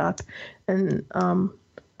tattoo shop. And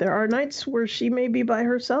there are nights where she may be by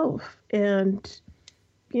herself. And,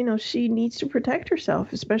 you know, she needs to protect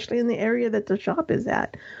herself, especially in the area that the shop is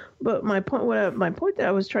at. But my point that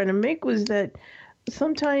I was trying to make was that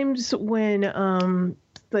sometimes when,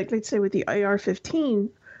 like, let's say with the AR-15,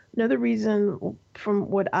 another reason from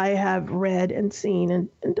what I have read and seen and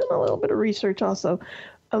done a little bit of research also,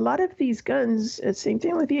 a lot of these guns, same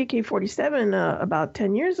thing with the AK-47 about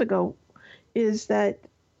 10 years ago, is that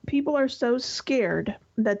people are so scared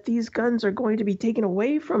that these guns are going to be taken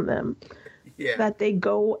away from them that they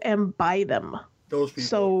go and buy them. Those people.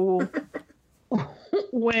 So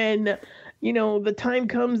when, you know, the time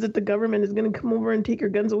comes that the government is going to come over and take your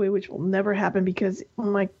guns away, which will never happen because, oh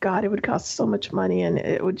my God, it would cost so much money and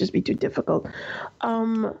it would just be too difficult.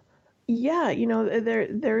 Yeah, you know,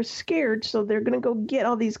 they're scared, so they're going to go get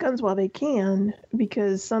all these guns while they can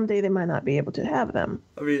because someday they might not be able to have them.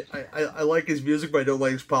 I mean, I like his music, but I don't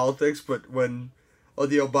like his politics. But when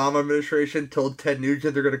the Obama administration told Ted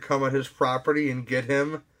Nugent they're going to come on his property and get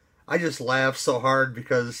him, I just laughed so hard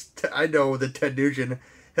because I know that Ted Nugent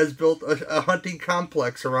has built a hunting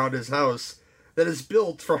complex around his house that is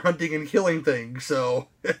built for hunting and killing things. So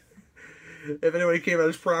if anybody came on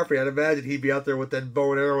his property, I'd imagine he'd be out there with that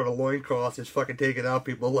bow and arrow and a loincloth just fucking taking out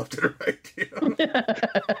people left and right. You know?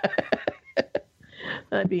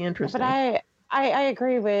 That'd be interesting. But I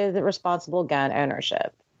agree with responsible gun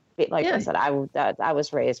ownership. Like I said, I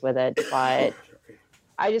was raised with it, but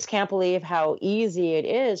I just can't believe how easy it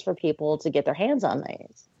is for people to get their hands on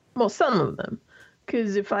these. Well, some of them.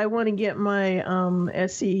 Because if I want to get my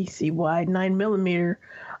SECY 9mm,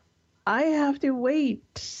 I have to wait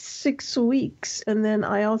 6 weeks, and then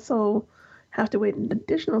I also have to wait an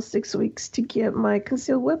additional 6 weeks to get my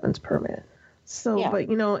concealed weapons permit. So, but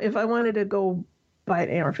you know, if I wanted to go buy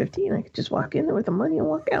an AR-15, I could just walk in there with the money and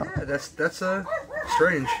walk out. Yeah, that's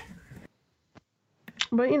strange.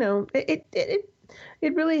 But you know, it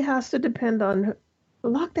really has to depend on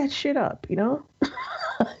lock that shit up. You know,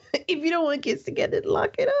 if you don't want kids to get it,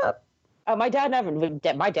 lock it up. Oh, my dad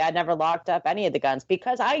never locked up any of the guns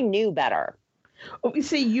because I knew better. Oh, you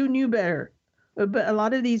see, you knew better, but a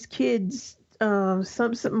lot of these kids,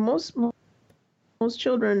 most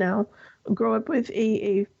children now grow up with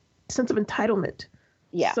a sense of entitlement.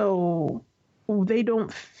 Yeah. So they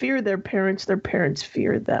don't fear their parents; their parents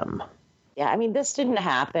fear them. Yeah, I mean, this didn't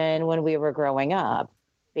happen when we were growing up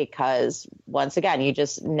because, once again, you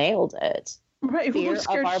just nailed it. Right, fear of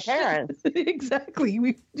our parents. Exactly,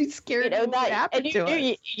 we scared. You know that, and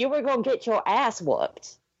you were going to get your ass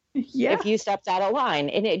whooped. Yeah. If you stepped out of line,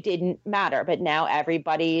 and it didn't matter. But now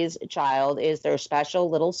everybody's child is their special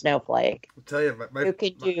little snowflake. I'll tell you, who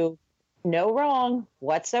can do no wrong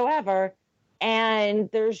whatsoever, and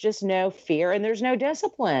there's just no fear and there's no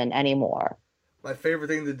discipline anymore. My favorite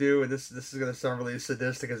thing to do, and this is going to sound really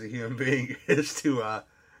sadistic as a human being, is to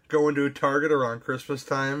go into a Target around Christmas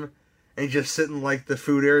time and just sit in like the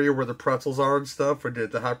food area where the pretzels are and stuff, or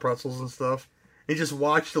the hot pretzels and stuff, and just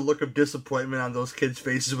watch the look of disappointment on those kids'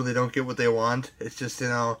 faces when they don't get what they want. It's just, you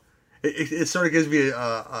know, it sort of gives me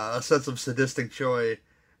a sense of sadistic joy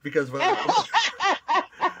because when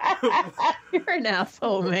you're an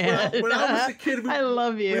asshole, man. When I was a kid, I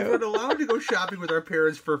love you. We weren't allowed to go shopping with our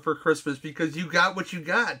parents for Christmas because you got what you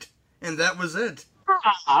got, and that was it.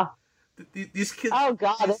 These kids. Oh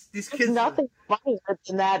God! These kids. Nothing funnier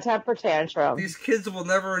than that temper tantrum. These kids will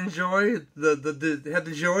never enjoy have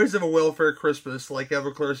the joys of a welfare Christmas, like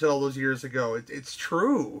Everclear said all those years ago. It's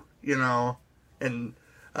true, you know, and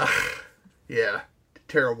yeah,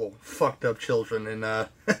 terrible, fucked up children, and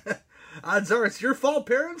odds are it's your fault,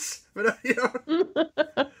 parents. But you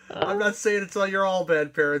know, I'm not saying you're all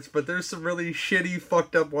bad parents, but there's some really shitty,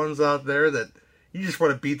 fucked up ones out there that you just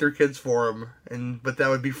want to beat their kids for them, but that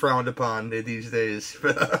would be frowned upon these days.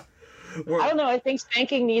 I don't know. I think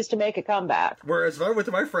spanking needs to make a comeback. Whereas if I went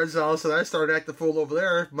to my friend's house and I started acting the fool over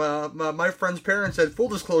there, my friend's parents had full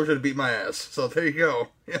disclosure to beat my ass. So there you go.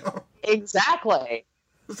 You know? Exactly.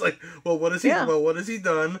 It's like, well, what has he? Yeah. Well, what has he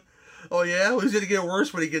done? Oh yeah, well, he's gonna get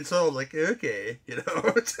worse when he gets home. Like, okay, you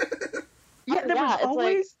know.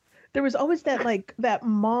 There was always that, like, that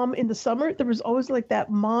mom in the summer. There was always, like, that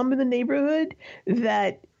mom in the neighborhood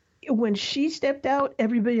that when she stepped out,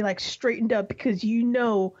 everybody, like, straightened up because you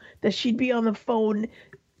know that she'd be on the phone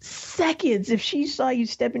seconds if she saw you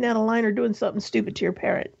stepping out of line or doing something stupid to your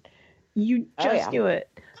parent. You just knew it.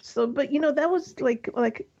 So, but that was like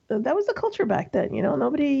that was the culture back then.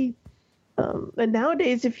 Nobody. And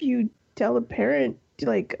nowadays, if you tell a parent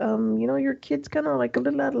like, your kid's kind of like a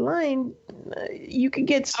little out of line, you could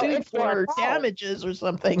get sued for damages or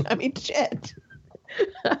something. I mean, shit.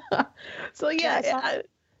 So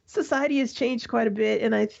society has changed quite a bit,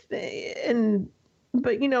 and I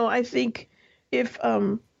think if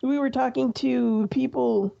we were talking to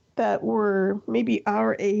people that were maybe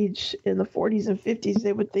our age in the 40s and 50s,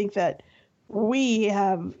 they would think that we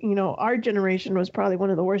have, our generation was probably one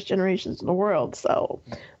of the worst generations in the world. So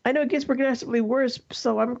I know it gets progressively worse.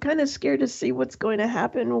 So I'm kind of scared to see what's going to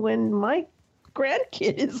happen when my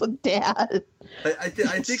grandkid is a dad. I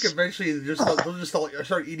think eventually they'll just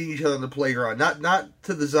start eating each other on the playground. Not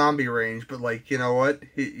to the zombie range, but like, you know what?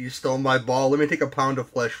 You stole my ball. Let me take a pound of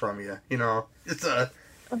flesh from you. It's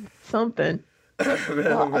something.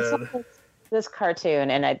 This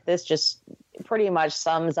cartoon, and this just pretty much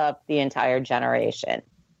sums up the entire generation.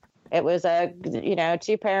 It was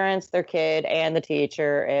two parents, their kid, and the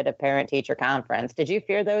teacher at a parent-teacher conference. Did you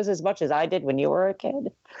fear those as much as I did when you were a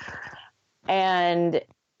kid? And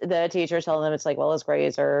the teacher's telling them, it's like, well, his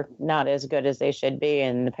grades are not as good as they should be.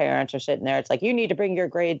 And the parents are sitting there. It's like, you need to bring your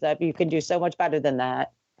grades up. You can do so much better than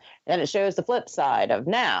that. And it shows the flip side of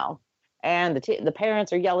now. And the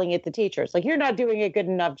parents are yelling at the teachers, like, you're not doing a good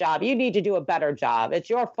enough job. You need to do a better job.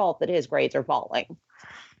 It's your fault that his grades are falling.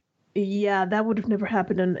 Yeah, that would have never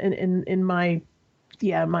happened in my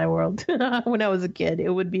world. When I was a kid,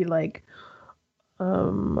 it would be like,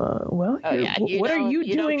 what are you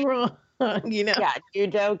doing wrong? Yeah,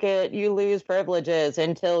 you lose privileges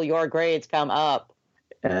until your grades come up.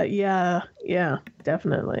 Yeah,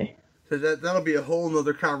 definitely. So that'll be a whole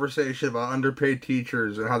nother conversation about underpaid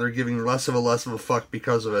teachers and how they're giving less of a fuck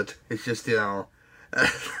because of it. It's just, that'll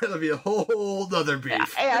be a whole nother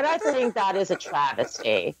beef. Yeah, and I think that is a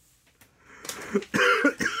travesty.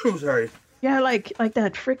 I'm sorry. Yeah, like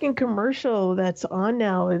that freaking commercial that's on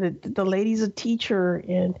now. The lady's a teacher,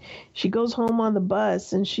 and she goes home on the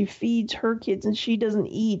bus, and she feeds her kids, and she doesn't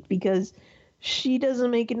eat because she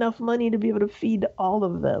doesn't make enough money to be able to feed all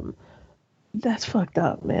of them. That's fucked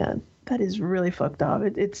up, man. That is really fucked up.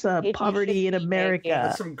 It's poverty in America.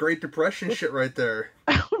 That's some Great Depression shit right there.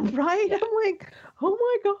 Right? I'm like, oh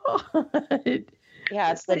my god.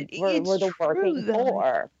 Yeah, we're the working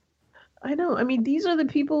poor. I know. I mean, these are the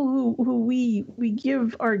people who we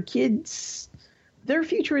give our kids. Their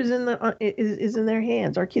future is in their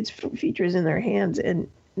hands. Our kids' future is in their hands, and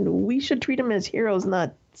we should treat them as heroes,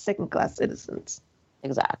 not second-class citizens.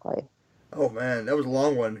 Exactly. Oh man, that was a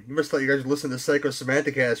long one. You must thought you guys were listening to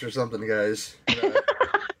Psychosemanticast or something, guys.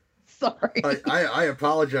 Sorry. I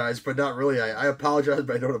apologize, but not really. I apologize,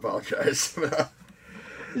 but I don't apologize.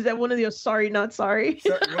 Is that one of those sorry, not sorry?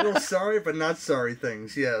 Little sorry, but not sorry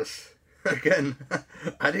things. Yes. Again,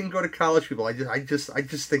 I didn't go to college, people. I just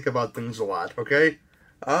think about things a lot. Okay.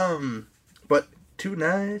 But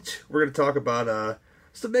tonight we're gonna talk about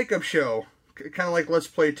it's the makeup show. Kind of like Let's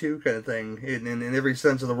Play 2 kind of thing, in every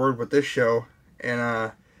sense of the word with this show.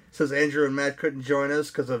 And since Andrew and Matt couldn't join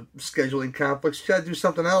us because of scheduling conflicts, we had to do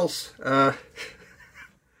something else. A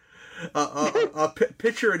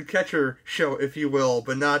pitcher and catcher show, if you will,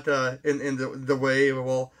 but not in the way,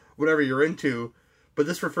 well, whatever you're into. But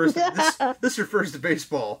this refers to this refers to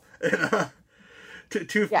baseball. And,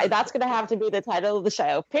 yeah, that's going to have to be the title of the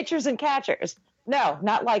show: Pitchers and Catchers. No,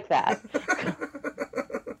 not like that.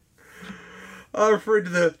 I referred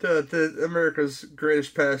to America's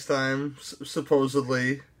greatest pastime,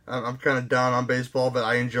 supposedly. I'm kind of down on baseball, but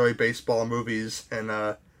I enjoy baseball movies. And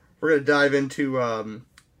we're going to dive into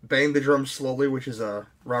Bang the Drum Slowly, which is a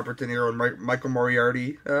Robert De Niro and Michael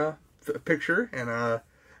Moriarty picture. And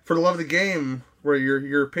For the Love of the Game, where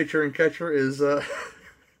your pitcher and catcher is...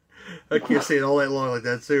 I can't say it all that long like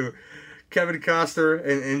that, too. Kevin Costner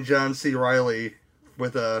and John C. Reilly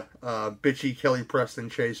with a bitchy Kelly Preston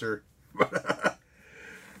chaser.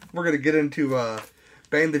 We're going to get into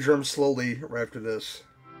Bang the Drum Slowly right after this.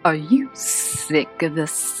 Are you sick of the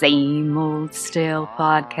same old stale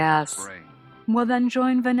podcasts? Well, then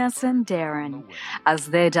join Vanessa and Darren as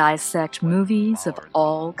they dissect movies of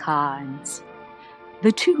all kinds.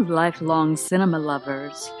 The two lifelong cinema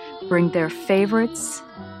lovers bring their favorites,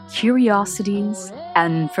 curiosities,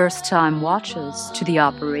 and first-time watches to the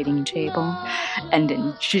operating table and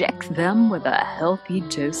inject them with a healthy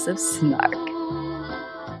dose of snark.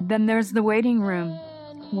 Then there's the waiting room,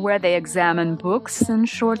 where they examine books and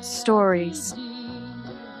short stories.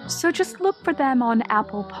 So just look for them on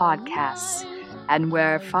Apple Podcasts and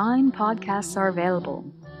where fine podcasts are available.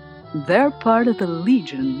 They're part of the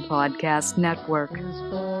Legion Podcast Network.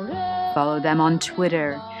 Follow them on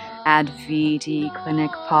Twitter at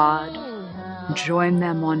VDClinicPod. Join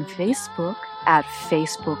them on Facebook at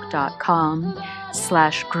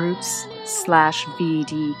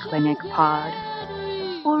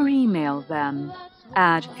facebook.com/groups/VDClinicPod. Or email them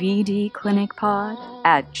at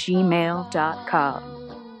vdclinicpod@gmail.com.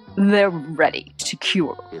 They're ready to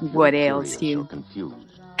cure what ails you.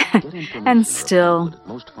 And still,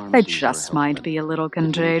 they just might be a little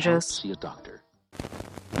contagious.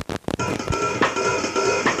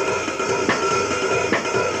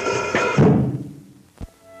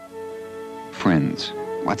 Friends.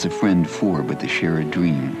 What's a friend for but to share a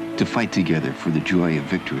dream, to fight together for the joy of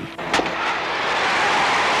victory?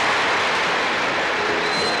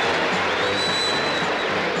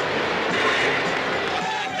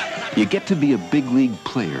 You get to be a big league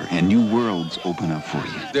player and new worlds open up for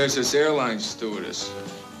you. There's this airline stewardess.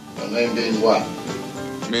 Her name is what?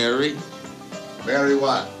 Mary. Mary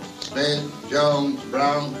what? Smith, Jones,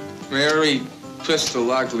 Brown? Mary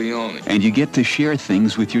Pistoleglione. And you get to share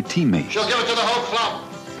things with your teammates. She'll give it to the whole club.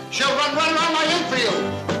 She'll run my infield.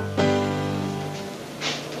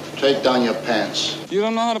 Take down your pants. You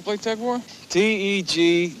don't know how to play tug war?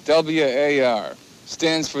 TEGWAR.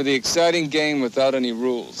 Stands for the exciting game without any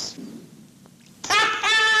rules.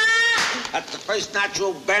 That's the first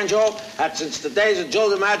natural banjo had since the days of Joe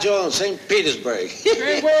DiMaggio in St. Petersburg.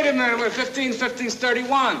 Hey, wait a minute. We're 15, 15's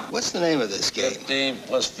 31. What's the name of this game? 15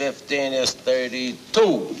 plus 15 is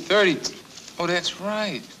 32. 30. Oh, that's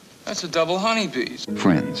right. That's a double honeybees.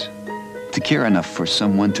 Friends. To care enough for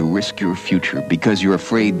someone to risk your future because you're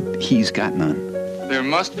afraid he's got none. There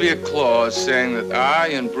must be a clause saying that I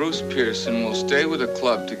and Bruce Pearson will stay with the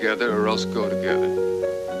club together or else go together.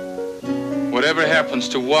 Whatever happens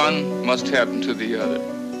to one must happen to the other.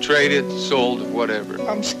 Traded, sold, whatever.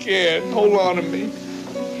 I'm scared. Hold on to me.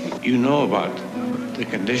 You know about the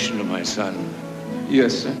condition of my son.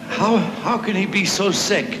 Yes, sir. How can he be so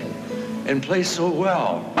sick and play so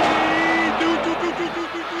well?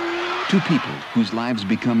 Two people whose lives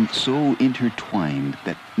become so intertwined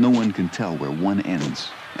that no one can tell where one ends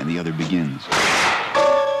and the other begins.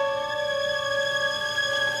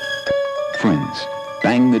 Friends.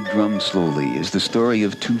 Bang the Drum Slowly is the story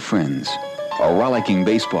of two friends, a rollicking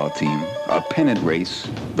baseball team, a pennant race,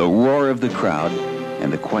 the roar of the crowd,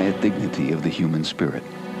 and the quiet dignity of the human spirit.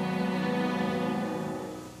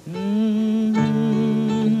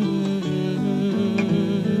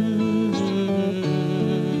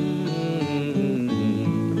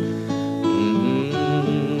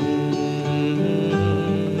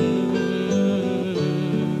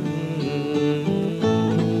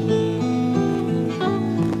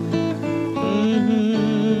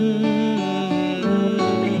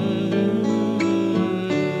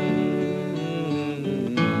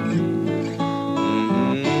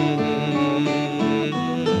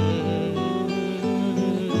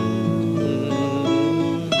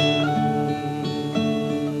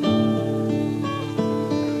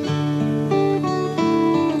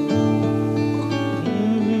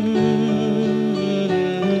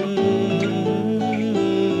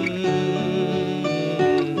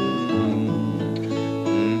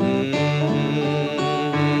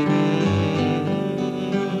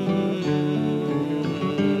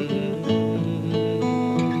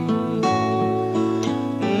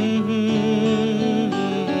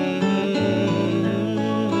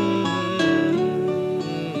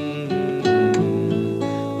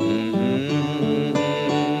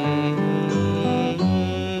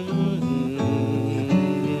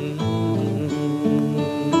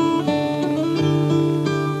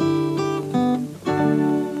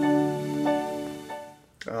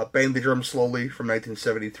 Bang the Drum Slowly from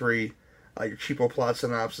 1973. Your cheapo plot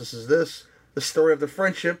synopsis is this. The story of the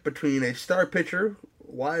friendship between a star pitcher,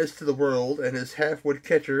 wise to the world, and his half-wit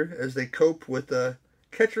catcher as they cope with the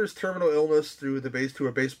catcher's terminal illness through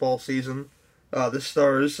a baseball season. This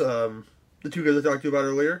stars the two guys I talked to you about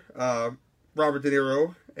earlier, Robert De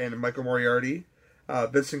Niro and Michael Moriarty.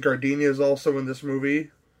 Vincent Gardenia is also in this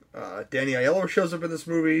movie. Danny Aiello shows up in this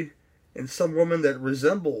movie. And some woman that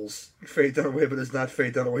resembles Faye Dunaway but is not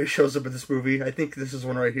Faye Dunaway shows up in this movie. I think this is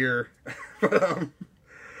one right here. But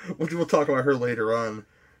we'll talk about her later on.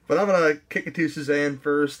 But I'm going to kick it to Suzanne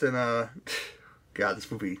first. And, God,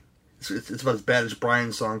 this movie, it's about as bad as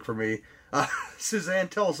Brian's song for me. Suzanne,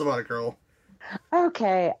 tell us about it, girl.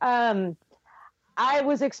 Okay. I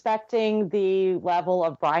was expecting the level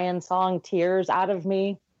of Brian's song Tears out of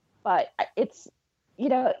me. But it's,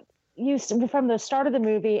 from the start of the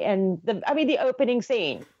movie and the opening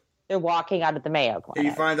scene, they're walking out of the Mayo Clinic.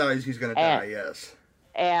 You find out he's going to die, yes.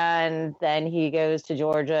 And then he goes to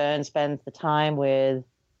Georgia and spends the time with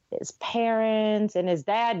his parents, and his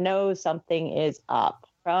dad knows something is up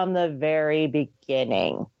from the very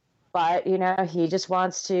beginning. But, you know, he just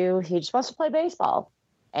wants to play baseball.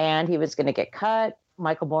 And he was going to get cut.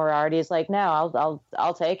 Michael Moriarty is like, no,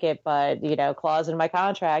 I'll take it, but, you know, clause in my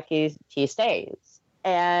contract, he stays.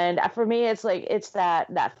 And for me, it's like, it's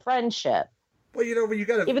that friendship. Well, you know, but you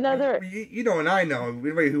got to, even though they're, you know, and I know,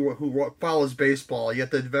 everybody who follows baseball, you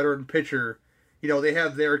got the veteran pitcher, you know, they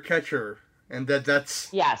have their catcher, and that's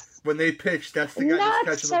yes, when they pitch, that's the guy not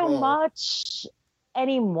that's catching the ball. Not so much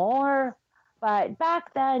anymore, but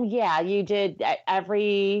back then, yeah, you did.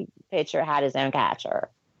 Every pitcher had his own catcher,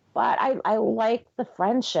 but I like the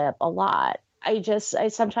friendship a lot. I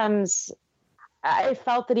sometimes I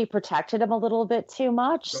felt that he protected him a little bit too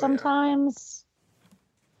much sometimes. Yeah.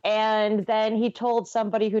 And then he told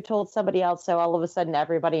somebody who told somebody else, so all of a sudden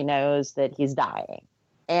everybody knows that he's dying.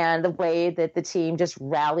 And the way that the team just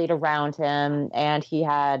rallied around him, and he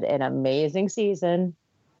had an amazing season.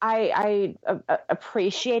 I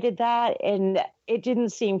appreciated that, and it didn't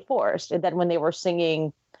seem forced. And then when they were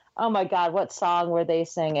singing, oh my God, what song were they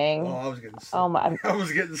singing? Oh, I was getting sad. I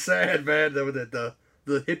was getting sad, man. The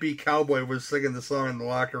hippie cowboy was singing the song in the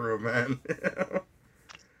locker room, man.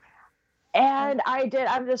 And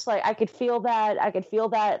I'm just like, I could feel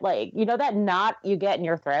that, like, you know, that knot you get in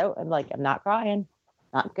your throat. I'm like, I'm not crying.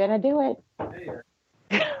 Not gonna do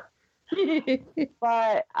it.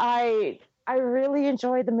 But I really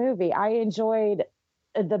enjoyed the movie. I enjoyed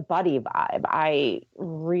the buddy vibe. I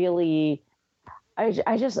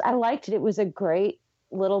liked it. It was a great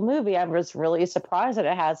little movie. I was really surprised that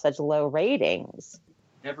it had such low ratings.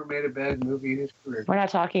 Never made a bad movie in his career. We're not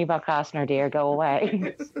talking about Costner, dear. Go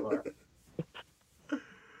away.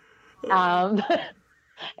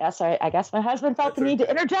 Yeah, sorry. I guess my husband felt the need to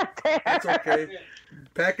interject there. That's okay.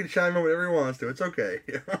 Pat can chime in whatever he wants to. It's okay.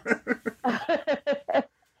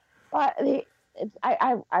 But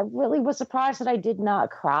I really was surprised that I did not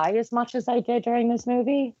cry as much as I did during this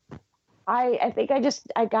movie. I think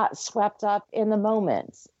I got swept up in the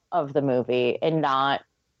moments of the movie and not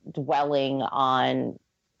dwelling on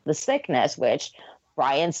the sickness, which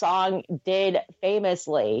Brian Song did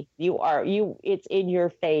famously. It's in your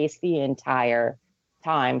face the entire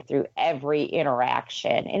time through every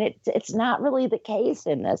interaction, and it's not really the case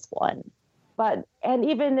in this one. And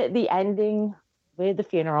even the ending with the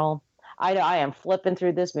funeral, I know I am flipping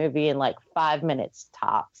through this movie in like 5 minutes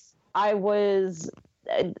tops. I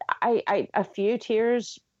a few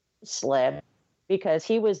tears slipped because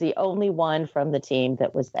he was the only one from the team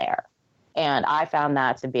that was there. And I found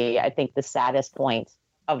that to be, I think, the saddest point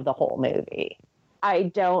of the whole movie.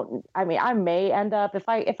 I may end up, if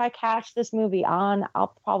I catch this movie on,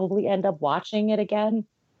 I'll probably end up watching it again.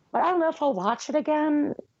 But I don't know if I'll watch it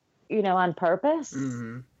again, you know, on purpose.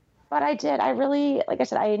 Mm-hmm. But I really, like I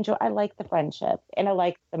said, I like the friendship, and I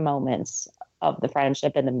like the moments of the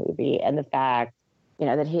friendship in the movie, and the fact, you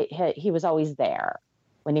know, that he was always there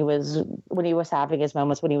when he was having his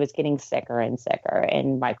moments, when he was getting sicker and sicker,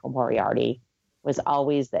 and Michael Moriarty was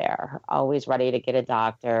always there, always ready to get a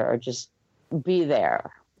doctor or just be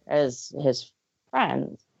there as his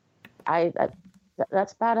friend.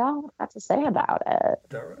 That's about all I've got to say about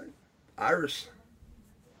it. All right. Iris.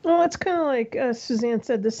 Well, it's kind of like Suzanne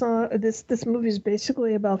said. This movie is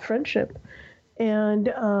basically about friendship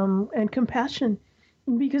and compassion,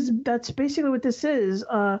 because that's basically what this is.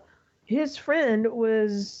 His friend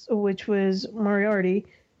which was Moriarty,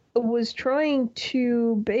 was trying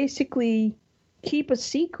to basically keep a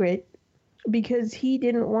secret because he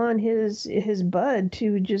didn't want his bud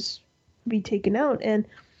to just be taken out. And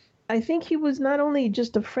I think he was not only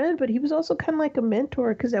just a friend, but he was also kind of like a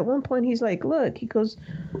mentor, because at one point he's like, look, he goes,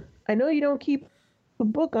 I know you don't keep a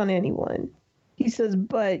book on anyone. He says,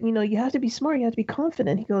 but, you know, you have to be smart. You have to be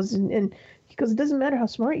confident. He goes, and he goes, it doesn't matter how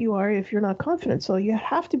smart you are if you're not confident. So you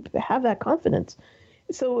have to have that confidence.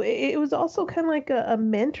 So it was also kind of like a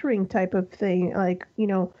mentoring type of thing, like, you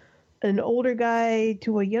know, an older guy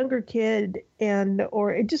to a younger kid,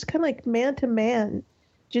 or it just kind of like man to man,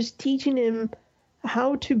 just teaching him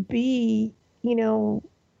how to be, you know,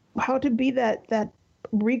 how to be that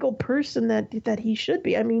regal person that he should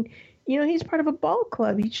be. I mean, you know, he's part of a ball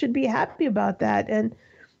club. He should be happy about that. And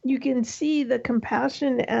you can see the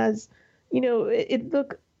compassion as, you know,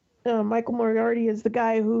 Michael Moriarty is the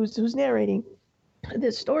guy who's narrating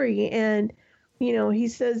this story. And, you know, he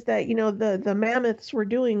says that, you know, the Mammoths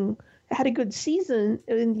had a good season.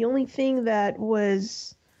 And the only thing that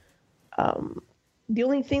was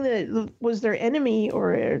their enemy,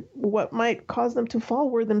 or what might cause them to fall,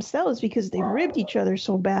 were themselves, because they ribbed each other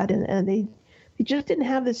so bad, and they just didn't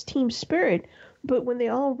have this team spirit. But when they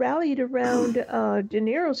all rallied around De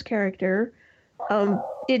Niro's character,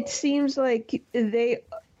 it seems like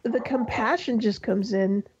the compassion just comes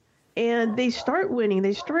in, and they start winning.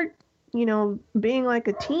 They start, being like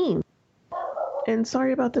a team. And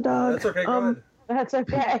sorry about the dog. That's okay. Go ahead. That's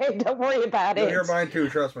okay. Don't worry about it. You'll hear mine too.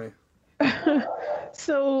 Trust me.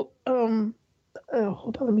 So, hold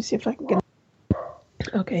on. Let me see if I can get.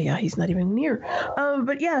 Okay, yeah, he's not even near.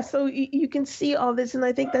 But yeah, so you can see all this, and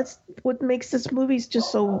I think that's what makes this movie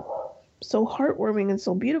just so heartwarming and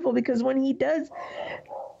so beautiful. Because when he does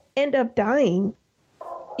end up dying,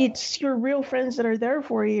 it's your real friends that are there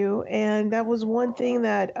for you, and that was one thing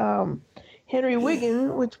that Henry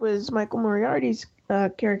Wiggin, which was Michael Moriarty's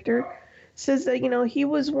character, says that he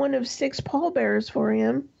was one of 6 pallbearers for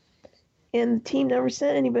him, and the team never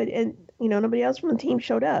sent anybody, and nobody else from the team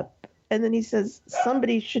showed up. And then he says,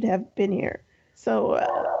 somebody should have been here. So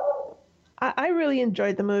I really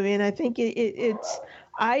enjoyed the movie, and I think it's.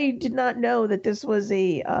 I did not know that this was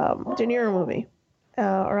a De Niro movie,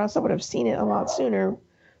 or else I would have seen it a lot sooner.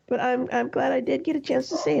 But I'm glad I did get a chance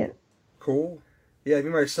to see it. Cool. Yeah, me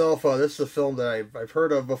myself, this is a film that I've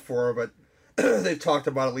heard of before, but they've talked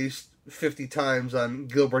about at least 50 times on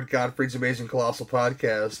Gilbert Gottfried's Amazing Colossal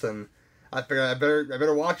podcast, and I figured I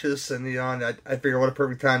better watch this, and and I figured what a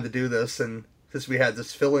perfect time to do this, and since we had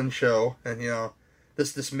this fill-in show, and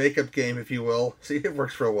this makeup game, if you will. See, it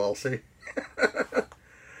works real well. See,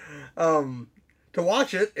 to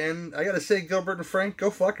watch it, and I gotta say, Gilbert and Frank,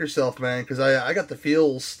 go fuck yourself, man, because I got the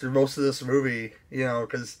feels through most of this movie,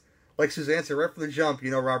 because like Suzanne said, right from the jump,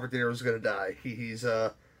 Robert De Niro's gonna die. He's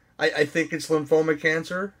I think it's lymphoma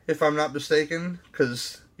cancer, if I'm not mistaken,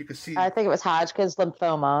 because you can see. I think it was Hodgkin's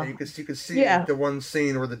lymphoma. You can see the one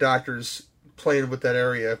scene where the doctor's playing with that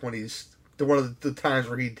area when he's one of the times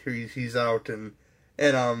where he's out, and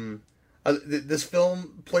this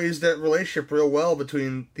film plays that relationship real well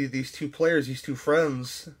between these two players, these two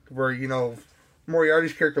friends, where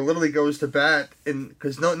Moriarty's character literally goes to bat, and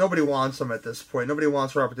because nobody wants him at this point, nobody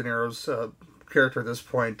wants Robert De Niro's character at this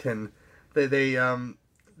point, and they want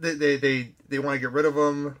to get rid of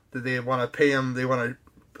him. They want to pay him. They want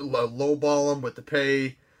to lowball him with the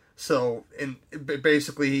pay. So, and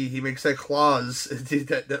basically, he makes that clause,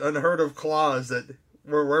 that unheard of clause that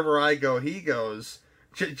wherever I go, he goes.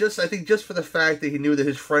 I think just for the fact that he knew that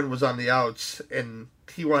his friend was on the outs, and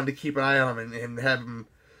he wanted to keep an eye on him and have him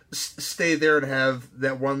stay there and have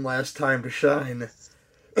that one last time to shine.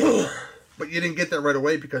 But you didn't get that right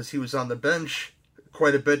away because he was on the bench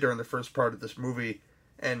quite a bit during the first part of this movie,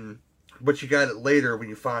 but you got it later when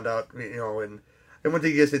you found out, and one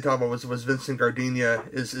thing you guys they talk about was Vincent Gardenia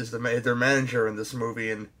is their manager in this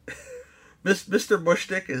movie, and Mr.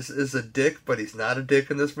 Bushdick is a dick, but he's not a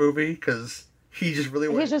dick in this movie because he's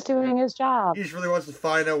just doing his job. He just really wants to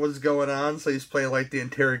find out what's going on, so he's playing like the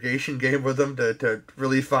interrogation game with them to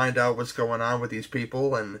really find out what's going on with these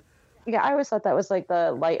people. And yeah, I always thought that was like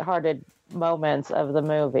the lighthearted moments of the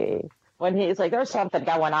movie. When he's like, there's something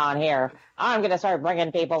going on here. I'm going to start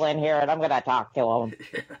bringing people in here, and I'm going to talk to them.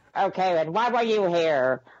 Yeah. Okay, and why were you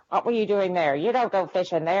here? What were you doing there? You don't go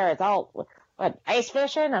fishing there. It's all, ice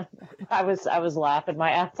fishing? I was laughing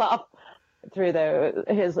my ass off through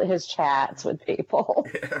his chats with people.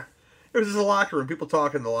 Yeah. It was just a locker room. People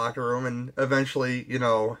talk in the locker room, and eventually,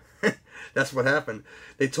 that's what happened.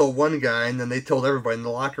 They told one guy, and then they told everybody in the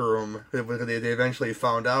locker room. They eventually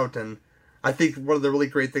found out, and I think one of the really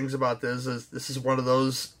great things about this is one of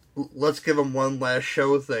those let's give them one last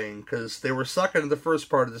show thing, because they were sucking in the first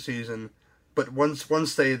part of the season, but once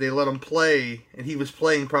they let him play, and he was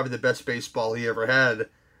playing probably the best baseball he ever had,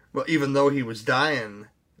 well, even though he was dying,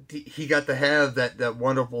 he got to have that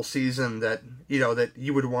wonderful season that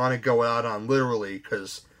you would want to go out on, literally,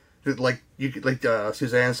 because like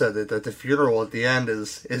Suzanne said, that the funeral at the end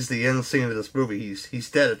is the end scene of this movie.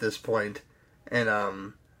 He's dead at this point, and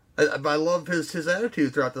I love his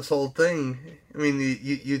attitude throughout this whole thing. I mean,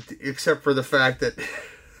 you except for the fact that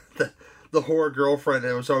the whore girlfriend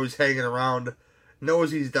that was always hanging around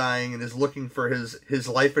knows he's dying and is looking for his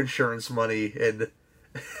life insurance money, and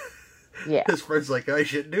yeah, his friend's like, oh, you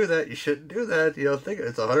shouldn't do that. You shouldn't do that. Think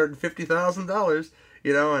it's $150,000.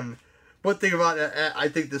 And one thing about I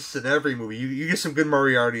think this is in every movie. You get some good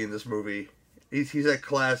Moriarty in this movie. He's that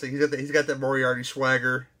classic. He's got that Moriarty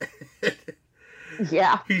swagger.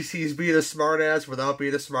 Yeah, he's being a smartass without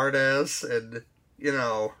being a smartass, and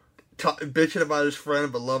bitching about his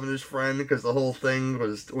friend but loving his friend, because the whole thing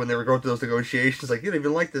was when they were going through those negotiations, like, you don't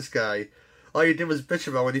even like this guy. All you did was bitch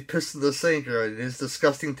about when he pissed in the sink and his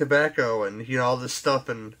disgusting tobacco and all this stuff,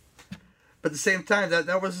 but at the same time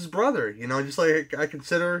that was his brother. Just like I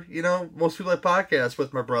consider most people at podcasts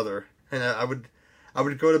with my brother. and I would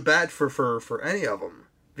go to bat for any of them,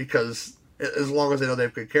 because as long as I know they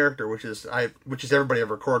have good character, which is everybody I've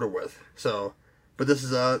recorded with. So, but this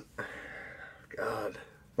is God,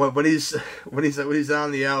 when he's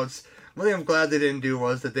on the outs. One thing I'm glad they didn't do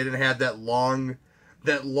was that they didn't have that long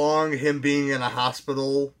him being in a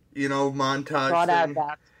hospital,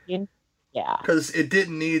 montage thing. Yeah. Because it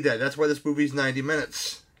didn't need that. That's why this movie's 90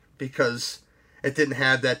 minutes. Because it didn't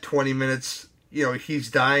have that 20 minutes, he's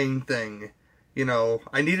dying thing.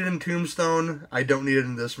 I need it in Tombstone. I don't need it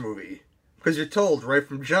in this movie. Because you're told right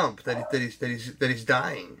from jump that he's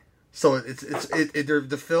dying. So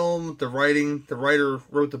the film, the writing, the writer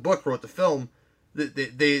wrote the film. And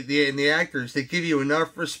the actors, they give you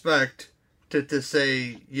enough respect to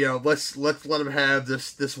say, let's let him have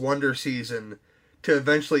this wonder season. To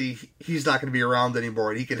eventually, he's not going to be around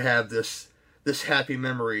anymore, and he can have this happy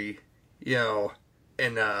memory,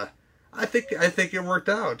 and I think it worked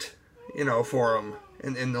out, for him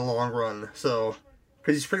in the long run. So,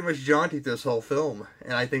 because he's pretty much jaunty through this whole film,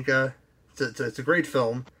 and I think it's a great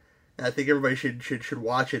film, and I think everybody should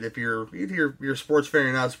watch it if you're a sports fan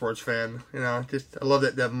or not a sports fan. I love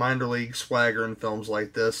that minor league swagger in films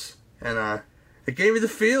like this, and it gave me the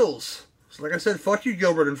feels. So like I said, fuck you,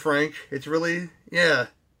 Gilbert and Frank. It's really,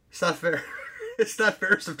 it's not fair. It's not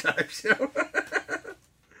fair sometimes,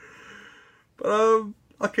 But I'll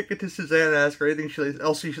kick it to Suzanne and ask her anything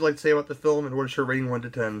else she'd like to say about the film, and what's her rating 1 to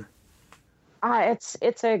 10?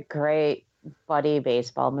 It's a great buddy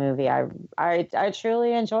baseball movie. I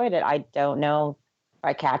truly enjoyed it. I don't know if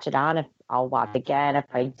I catch it on, if I'll watch it again. If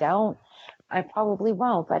I don't, I probably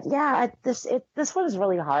won't. But yeah, this one is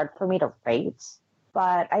really hard for me to rate.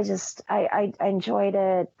 But I enjoyed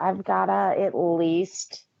it. I've gotta at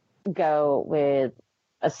least go with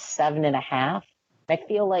a 7.5. I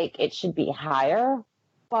feel like it should be higher,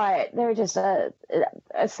 but there are just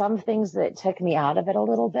some things that took me out of it a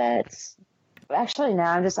little bit. Actually, no,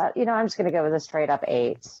 I'm just gonna go with a straight up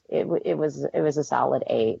 8. It was a solid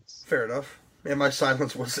 8. Fair enough. And my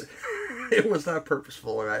silence was it was not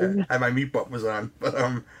purposeful. My mute button was on. But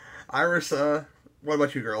Iris, what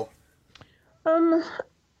about you, girl? I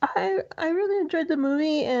really enjoyed the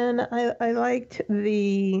movie, and I liked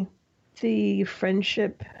the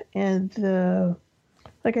friendship and the,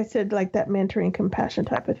 like I said, like that mentoring compassion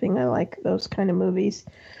type of thing. I like those kind of movies.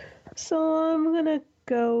 So I'm gonna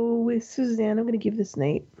go with Suzanne. I'm gonna give this an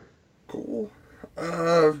 8. Cool.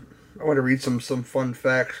 I want to read some fun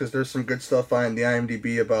facts, because there's some good stuff on the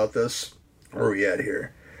IMDb about this. Where are we at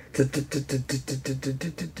here? Dang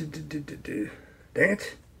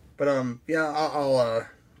it. But, I'll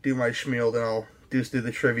do my spiel, then I'll do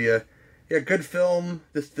the trivia. Yeah, good film.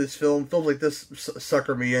 This films like this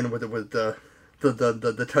sucker me in with the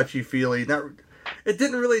touchy-feely. It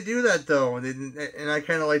didn't really do that, though, and I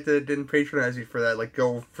kind of like that it didn't patronize you for that, like,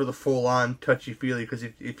 go for the full-on touchy-feely, because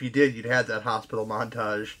if you did, you'd have that hospital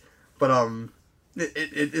montage. But,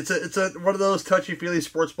 it's one of those touchy-feely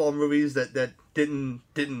sports ball movies that didn't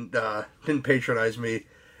patronize me,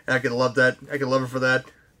 and I could love that. I could love it for that.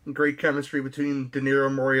 Great chemistry between De Niro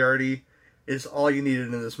and Moriarty is all you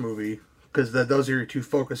needed in this movie, because those are your two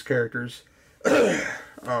focus characters. But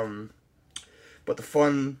the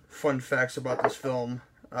fun facts about this film,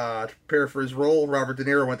 to prepare for his role, Robert De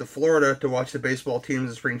Niro went to Florida to watch the baseball teams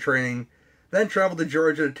in spring training, then traveled to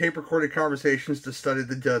Georgia to tape-recorded conversations to study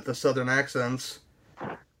the southern accents.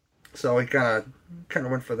 So he kind of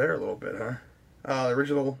went for there a little bit, huh? The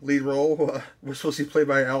original lead role was supposed to be played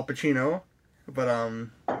by Al Pacino, but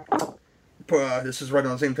this is right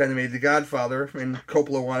around the same time they made The Godfather, and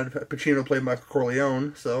Coppola wanted Pacino played Michael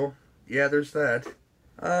Corleone, so yeah, there's that.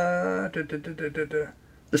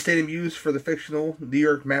 The stadium used for the fictional New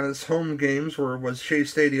York Mammoths home games was Shea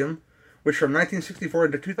Stadium, which from 1964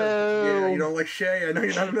 to 2000. Yeah, you don't like Shea? I know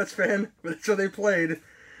you're not a Mets fan, but that's where they played.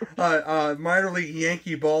 Minor league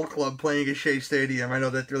Yankee ball club playing at Shea Stadium. I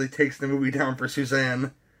know that really takes the movie down for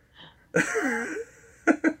Suzanne.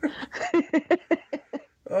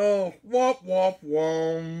 Oh, womp womp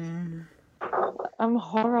womp. I'm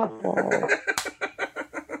horrible.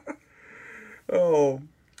 Oh,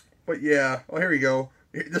 but yeah. Oh, here we go.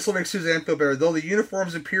 This will make Suzanne feel better. Though the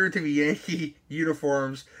uniforms appear to be Yankee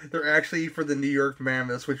uniforms, they're actually for the New York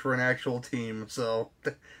Mammoths, which were an actual team. So,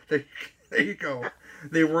 there you go.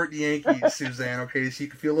 They weren't Yankees, Suzanne, okay? So you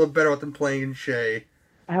can feel a little better about them playing in Shea.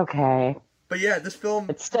 Okay. But yeah, this film...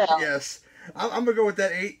 But still. Yes. I'm going to go with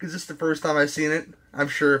that 8, because this is the first time I've seen it. I'm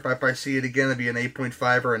sure if I see it again, it'll be an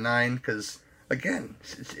 8.5 or a 9, because, again,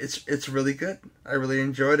 it's really good. I really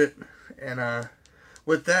enjoyed it. And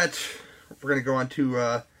with that, we're going to go on to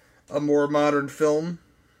a more modern film,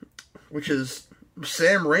 which is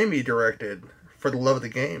Sam Raimi directed For the Love of the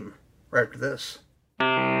Game right after this.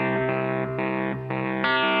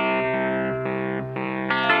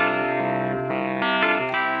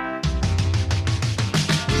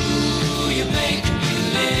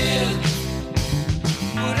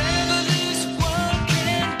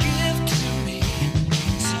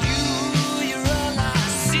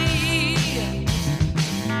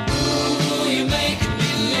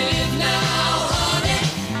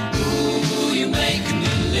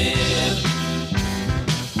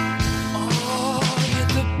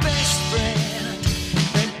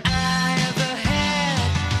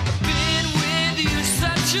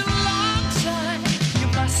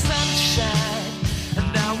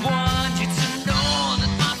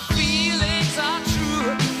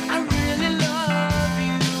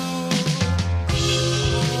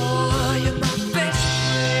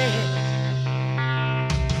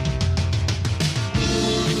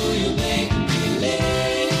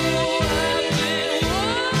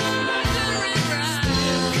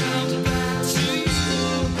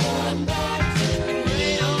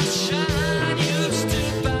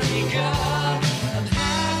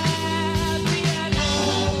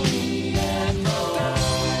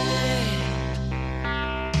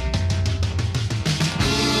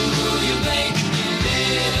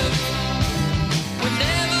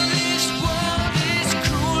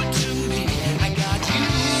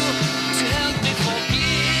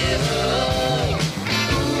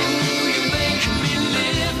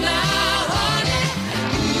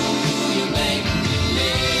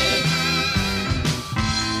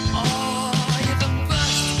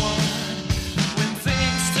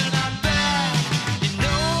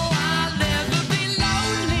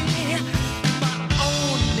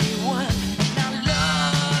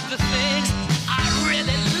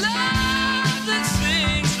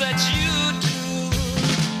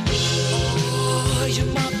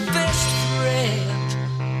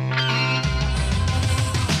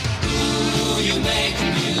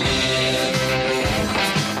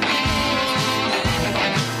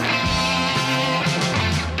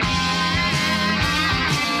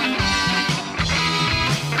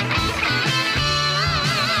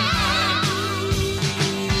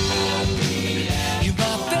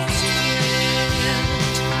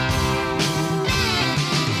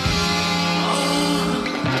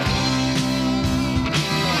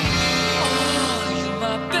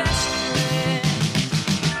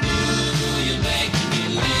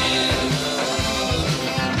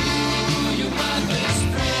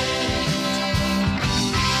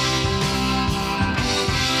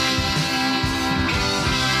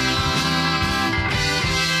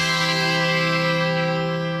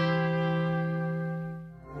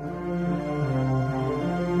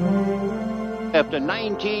 After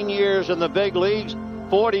 19 years in the big leagues,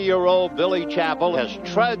 40-year-old Billy Chappell has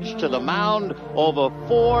trudged to the mound over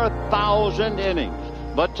 4,000 innings.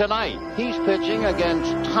 But tonight, he's pitching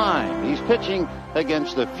against time. He's pitching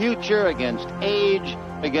against the future, against age,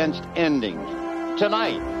 against endings.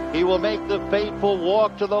 Tonight, he will make the fateful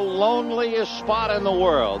walk to the loneliest spot in the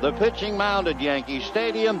world, the pitching mound at Yankee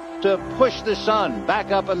Stadium, to push the sun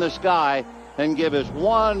back up in the sky and give us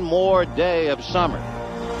one more day of summer.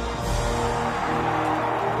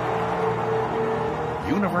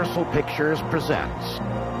 Universal Pictures presents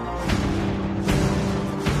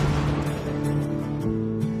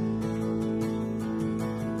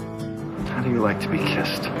How do you like to be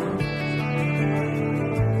kissed?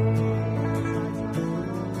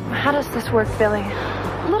 How does this work, Billy?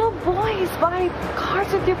 Little boys buy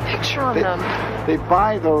cards with your picture on them. They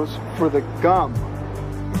buy those for the gum.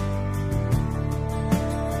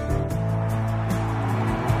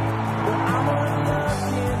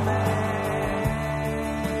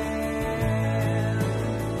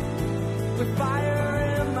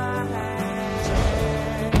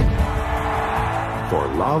 For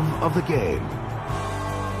love of the game.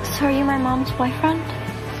 So are you my mom's boyfriend?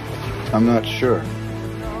 I'm not sure.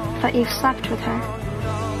 But you've slept with her.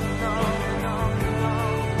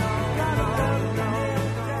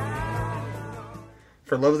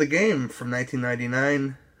 For Love of the Game from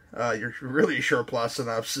 1999, your really short plot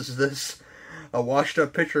synopsis is this. A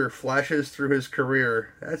washed-up pitcher flashes through his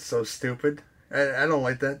career. That's so stupid. I don't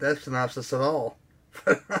like that synopsis at all.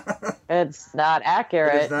 It's not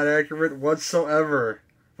accurate. It's not accurate whatsoever.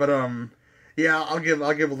 But yeah, I'll give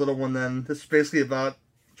a little one then. This is basically about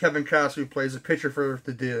Kevin Costner, who plays a pitcher for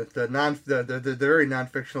the very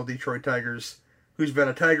non-fictional Detroit Tigers, who's been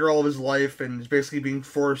a Tiger all of his life and is basically being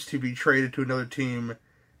forced to be traded to another team.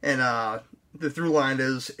 And the through line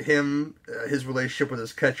is him, his relationship with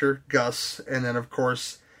his catcher Gus, and then of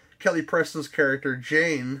course Kelly Preston's character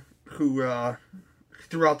Jane, who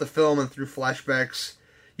throughout the film and through flashbacks,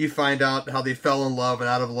 you find out how they fell in love and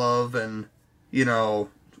out of love, and, you know,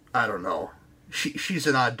 I don't know. She's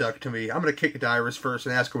an odd duck to me. I'm going to kick it to Iris first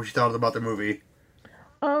and ask her what she thought about the movie.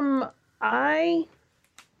 I'm like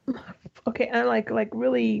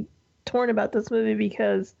really torn about this movie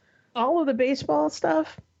because all of the baseball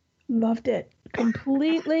stuff, loved it.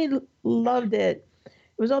 Completely loved it. It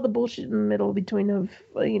was all the bullshit in the middle between him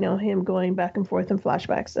going back and forth in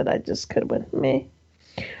flashbacks that I just could have went meh.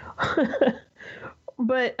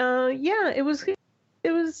 But it was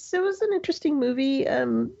an interesting movie.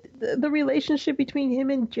 The relationship between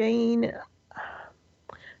him and Jane,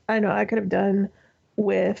 I know I could have done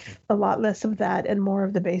with a lot less of that and more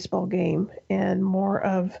of the baseball game and more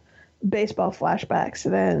of baseball flashbacks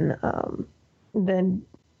than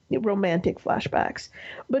romantic flashbacks.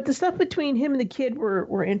 But the stuff between him and the kid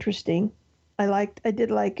were interesting. I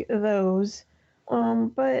did like those.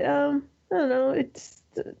 But I don't know.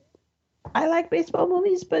 I like baseball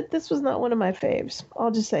movies, but this was not one of my faves.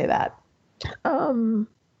 I'll just say that.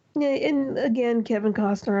 Yeah, and again, Kevin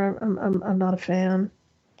Costner, I'm not a fan,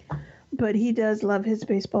 but he does love his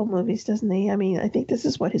baseball movies, doesn't he? I mean, I think this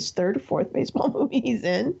is his third or fourth baseball movie he's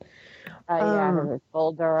in.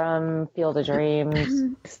 Bull Durham, Field of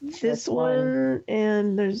Dreams. This one,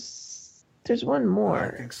 and there's one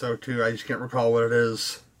more. I think so too. I just can't recall what it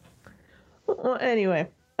is. Well, anyway,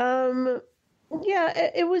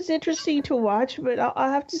 yeah, it was interesting to watch, but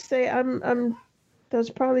I'll have to say that was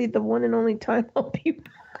probably the one and only time I'll be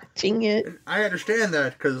watching it. I understand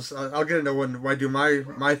that because I'll get into when I do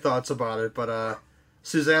my thoughts about it. But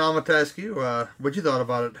Suzanne, I'm gonna ask you, what you thought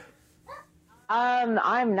about it?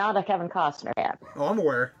 I'm not a Kevin Costner fan. Oh, I'm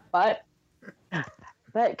aware. But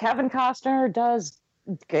Kevin Costner does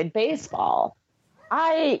good baseball.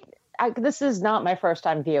 This is not my first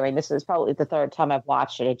time viewing. This is probably the third time I've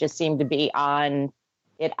watched it. It just seemed to be on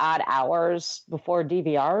at odd hours before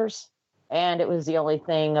DVRs, and it was the only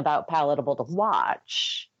thing about palatable to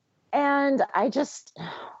watch. And I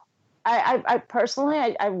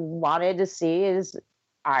personally wanted to see, as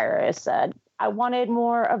Iris said, I wanted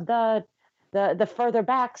more of the further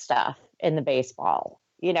back stuff in the baseball.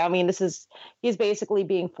 You know, I mean, he's basically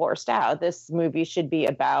being forced out. This movie should be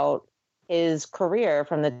about his career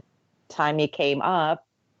from the time he came up,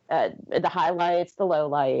 the highlights, the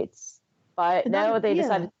lowlights. But no, they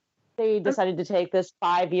decided to take this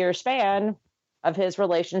 5-year span of his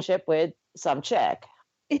relationship with some chick.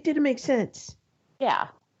 It didn't make sense. Yeah,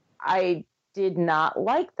 I did not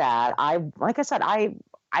like that. Like I said, I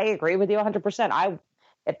agree with you 100%.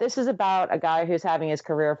 If this is about a guy who's having his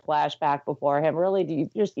career flashback before him, really,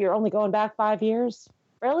 you're only going back 5 years?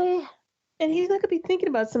 Really? And he's not going to be thinking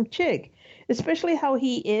about some chick, especially how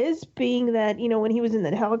he is, being that, when he was in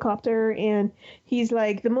that helicopter and he's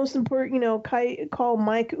like the most important, call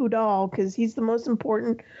Mike Udall because he's the most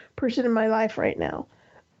important person in my life right now.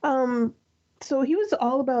 So he was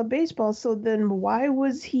all about baseball. So then why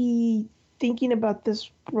was he thinking about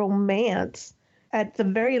this romance at the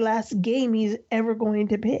very last game he's ever going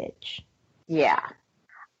to pitch? Yeah.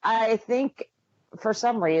 I think for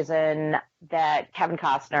some reason that Kevin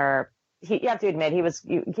Costner, you have to admit, he was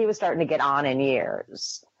starting to get on in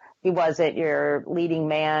years. He wasn't your leading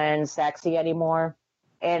man, sexy anymore.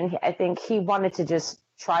 And I think he wanted to just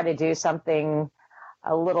try to do something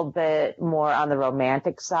a little bit more on the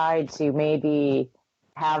romantic side to maybe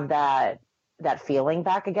have that feeling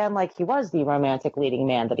back again, like he was the romantic leading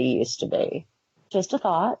man that he used to be. Just a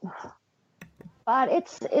thought. But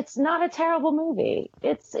it's not a terrible movie.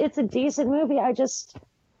 It's a decent movie. I just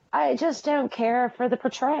don't care for the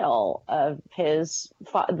portrayal of his,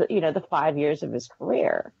 the 5 years of his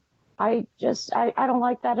career. I don't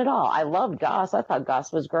like that at all. I love Gus. I thought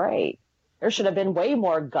Gus was great. There should have been way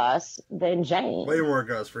more Gus than Jane. Way more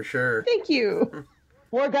Gus, for sure. Thank you.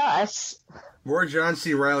 More Gus. More John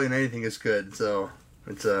C. Reilly than anything is good, so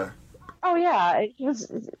it's Oh, yeah.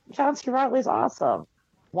 John C. Reilly's awesome.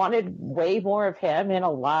 Wanted way more of him and a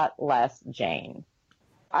lot less Jane.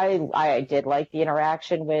 I did like the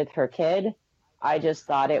interaction with her kid. I just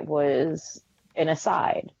thought it was an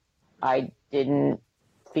aside. I didn't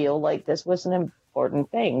feel like this was an important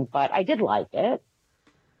thing, but I did like it.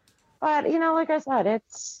 But, like I said,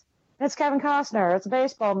 it's Kevin Costner. It's a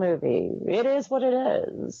baseball movie. It is what it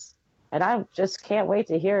is. And I just can't wait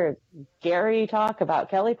to hear Gary talk about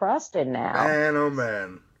Kelly Preston now. Man, oh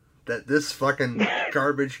man. This fucking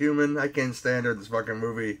garbage human, I can't stand her in this fucking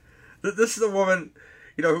movie. This is a woman,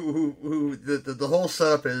 who the whole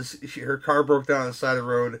setup is her car broke down on the side of the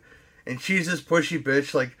road, and she's this pushy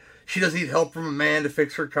bitch, like, she doesn't need help from a man to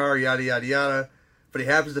fix her car, yada, yada, yada, but he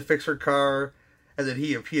happens to fix her car, and then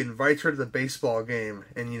he invites her to the baseball game,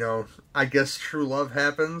 and, you know, I guess true love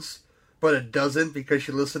happens, but it doesn't because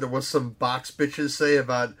she listened to what some box bitches say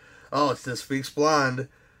about, oh, it's this week's blonde.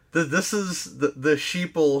 This is the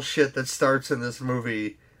sheeple shit that starts in this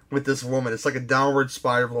movie with this woman. It's like a downward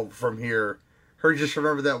spiral from here. Her just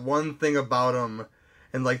remember that one thing about him,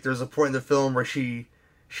 and, like, there's a point in the film where she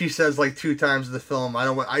says, like, 2 times in the film, I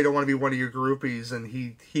don't want to be one of your groupies, and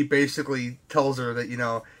he basically tells her that, you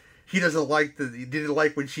know, he didn't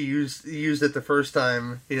like when she used it the first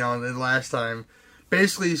time, you know, and then last time.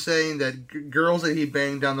 Basically saying that girls that he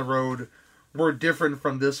banged down the road were different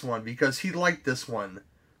from this one because he liked this one.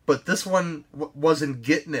 But this one wasn't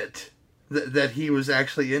getting it, that he was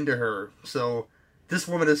actually into her. So this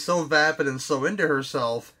woman is so vapid and so into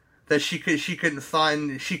herself that she couldn't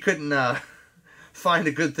find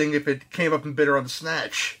a good thing if it came up and bit her on the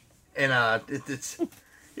snatch. And it's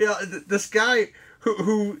you know, this guy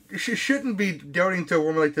who shouldn't be doting to a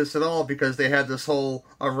woman like this at all because they had this whole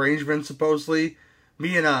arrangement supposedly.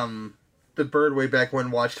 Me and the Bird way back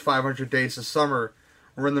when watched 500 Days of Summer,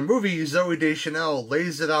 where in the movie Zooey Deschanel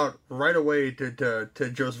lays it out right away to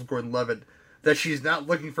Joseph Gordon-Levitt that she's not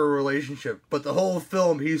looking for a relationship, but the whole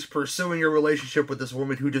film he's pursuing a relationship with this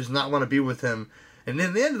woman who does not want to be with him. And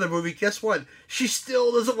in the end of the movie, guess what? She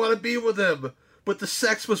still doesn't want to be with him. But the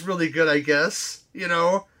sex was really good, I guess. You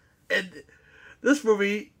know? And this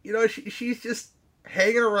movie, you know, she's just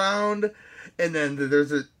hanging around. And then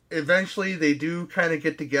eventually they do kind of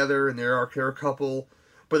get together and they're a couple.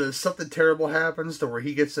 But then something terrible happens to where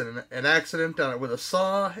he gets in an accident on it with a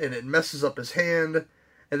saw and it messes up his hand.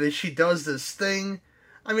 And then she does this thing.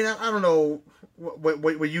 I mean, I don't know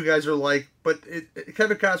what you guys are like, but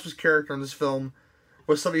Kevin Costner's character in this film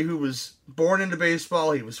was somebody who was born into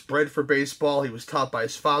baseball. He was bred for baseball. He was taught by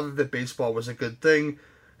his father that baseball was a good thing.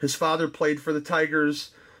 His father played for the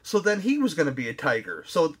Tigers, so then he was going to be a Tiger.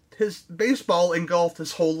 So his baseball engulfed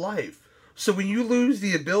his whole life. So when you lose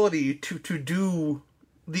the ability to do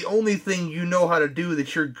the only thing you know how to do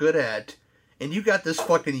that you're good at, and you got this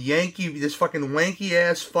fucking wanky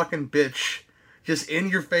ass fucking bitch just in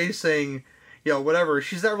your face saying, you know, whatever.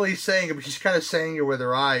 She's not really saying it, but she's kind of saying it with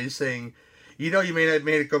her eyes, saying, you know, you may not have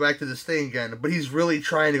made it go back to this thing again, but he's really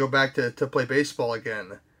trying to go back to play baseball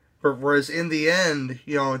again. Whereas in the end,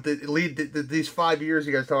 you know, these 5 years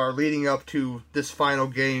you guys are leading up to this final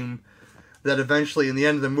game that eventually, in the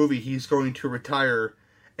end of the movie, he's going to retire.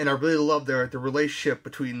 And I really love the relationship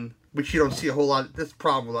between, which you don't see a whole lot, that's the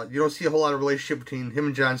problem with that. You don't see a whole lot of relationship between him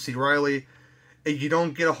and John C. Reilly. And you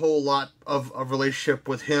don't get a whole lot of relationship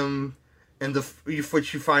with him. And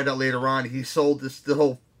which you find out later on, he sold the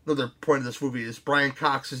whole, another point of this movie is Brian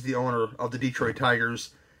Cox is the owner of the Detroit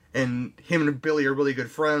Tigers. And him and Billy are really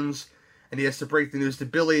good friends. And he has to break the news to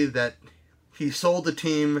Billy that he sold the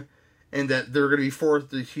team and that they're going to be forced,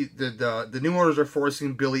 the new owners are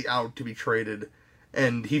forcing Billy out to be traded.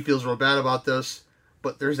 And he feels real bad about this.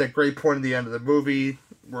 But there's that great point at the end of the movie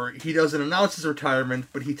where he doesn't announce his retirement,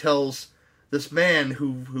 but he tells this man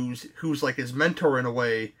who's like his mentor in a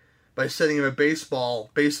way, by sending him a baseball,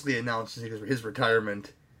 basically announces his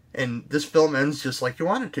retirement. And this film ends just like you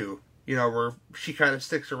want it to. You know, where she kind of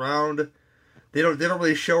sticks around. They don't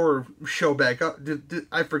really show back up.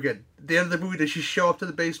 I forget. At the end of the movie, does she show up to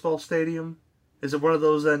the baseball stadium? Is it one of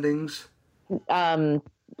those endings?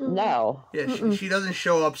 No. Yeah, she doesn't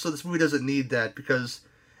show up, so this movie doesn't need that, because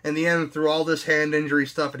in the end, through all this hand injury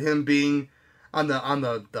stuff and him being on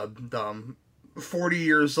the 40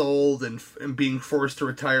 years old and being forced to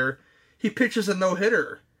retire, he pitches a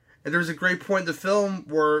no-hitter. And there's a great point in the film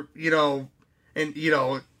where, you know,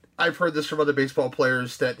 I've heard this from other baseball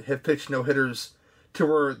players that have pitched no-hitters, to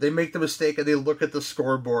where they make the mistake and they look at the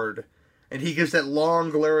scoreboard. And he gives that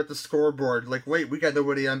long glare at the scoreboard, like, wait, we got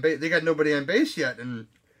nobody on base. They got nobody on base yet. And,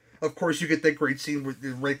 of course, you get that great scene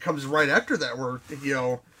where it comes right after that, where, you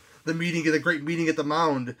know, the great meeting at the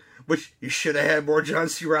mound, which you should have had more John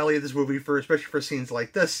C. Reilly in this movie, especially for scenes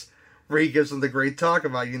like this, where he gives them the great talk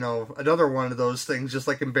about, you know, another one of those things, just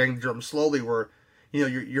like in Bang the Drum Slowly, where, you know,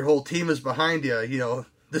 your whole team is behind you, you know,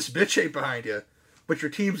 this bitch ain't behind you, but your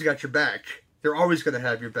team's got your back. They're always going to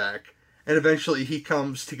have your back. And eventually he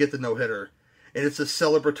comes to get the no-hitter. And it's a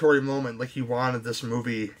celebratory moment like he wanted this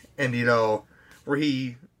movie. And, you know, where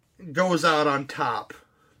he goes out on top,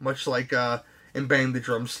 much like in Bang the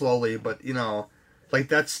Drum Slowly. But, you know, like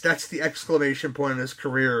that's the exclamation point in his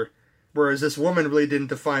career. Whereas this woman really didn't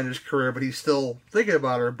define his career, but he's still thinking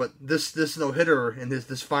about her. But this no-hitter in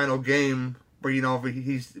this final game, where, you know,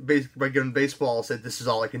 he's basically, by giving baseball, said, this is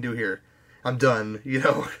all I can do here. I'm done, you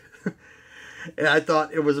know. And I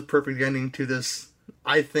thought it was a perfect ending to this,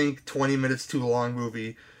 I think, 20 minutes too long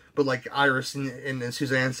movie, But like Iris and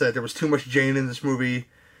Suzanne said, there was too much Jane in this movie.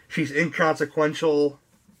 She's inconsequential.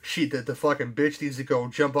 The fucking bitch needs to go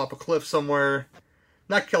jump off a cliff somewhere.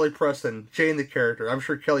 Not Kelly Preston, Jane the character. I'm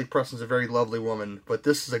sure Kelly Preston's a very lovely woman, but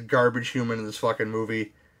this is a garbage human in this fucking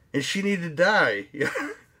movie. And she needed to die.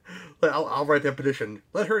 I'll write that petition.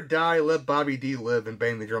 Let her die, let Bobby D live, and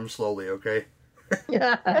bang the drum slowly, okay?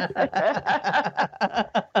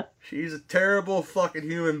 She's a terrible fucking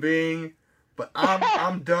human being, but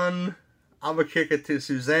I'm done. I'm gonna kick it to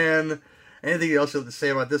Suzanne. Anything else you have to say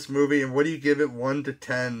about this movie, and what do you give it 1 to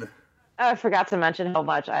 10? I forgot to mention how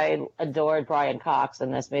much I adored Brian Cox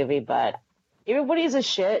in this movie, but even when he's a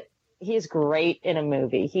shit, he's great in a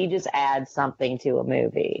movie. He just adds something to a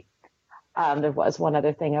movie. There was one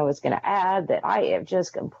other thing I was going to add that I have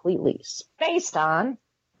just completely spaced on,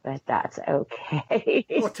 but that's okay.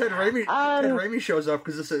 Well, Ted Raimi shows up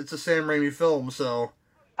because it's a Sam Raimi film, so...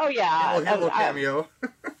 Oh, yeah. A little cameo.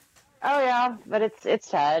 Oh, yeah, but it's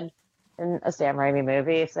Ted in a Sam Raimi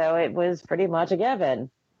movie, so it was pretty much a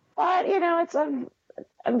given. But,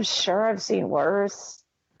 I'm sure I've seen worse.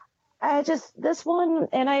 This one,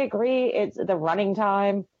 and I agree, it's the running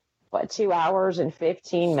time, 2 hours and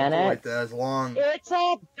 15 minutes? Something like that, it's long. It's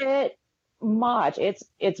a bit much.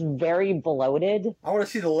 It's very bloated. I want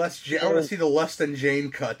to see the less than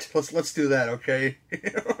Jane cut. Let's do that, okay?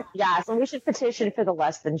 Yeah, so we should petition for the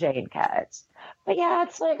less than Jane cuts. But yeah,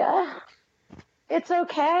 it's like, it's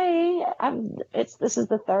okay. This is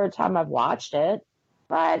the third time I've watched it.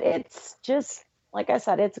 But it's just, like I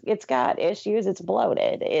said, it's got issues. It's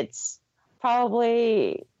bloated. It's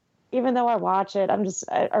probably, even though I watch it,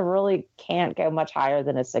 I really can't go much higher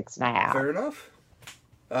than a 6.5. Fair enough.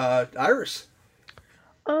 Iris.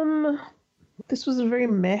 This was a very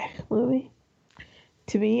meh movie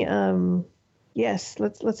to me. Yes,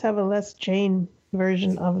 let's have a less Jane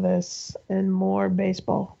version of this and more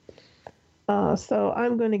baseball. So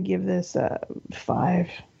I'm going to give this a 5.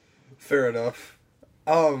 Fair enough.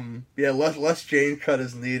 Yeah, less Jane cut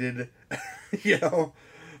is needed, but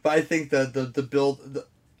I think that the build,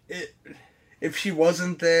 if she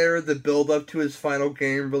wasn't there, the build up to his final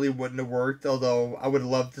game really wouldn't have worked. Although I would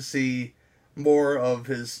love to see more of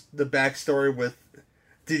the backstory with,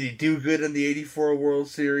 did he do good in the '84 World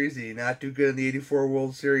Series? Did he not do good in the '84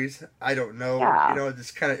 World Series? I don't know. Yeah.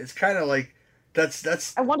 It's kind of like.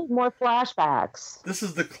 That's. I wanted more flashbacks. This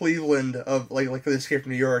is the Cleveland of like the Escape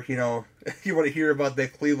from New York. You want to hear about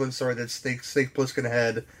that Cleveland story that Snake Plissken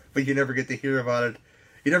had, but you never get to hear about it.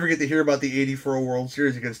 You never get to hear about the '84 World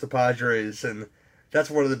Series against the Padres, and that's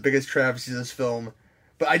one of the biggest travesties of this film.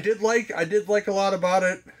 But I did like a lot about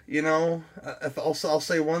it. I'll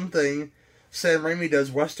say one thing: Sam Raimi does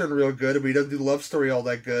Western real good, but he doesn't do love story all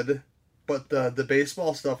that good. But the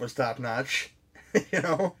baseball stuff was top notch.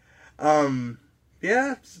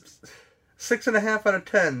 Yeah, 6.5 out of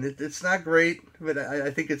 10. It's not great, but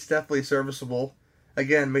I think it's definitely serviceable.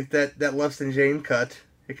 Again, make that less than Jane cut.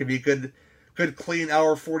 It could be a good clean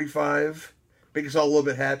hour 45. Make us all a little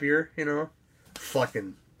bit happier,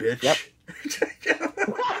 Fucking bitch. Yep.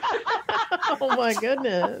 Oh my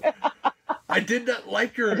goodness. I did not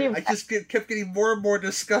like her. I just kept getting more and more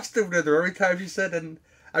disgusted with her every time she said, and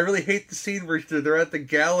I really hate the scene where they're at the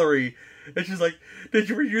gallery. And she's like,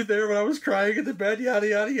 were you there when I was crying in the bed? Yada,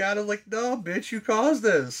 yada, yada. I'm like, no, bitch, you caused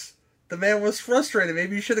this. The man was frustrated.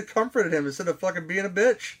 Maybe you should have comforted him instead of fucking being a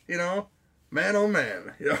bitch, Man, oh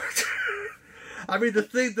man. I mean,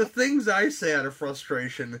 the things I say out of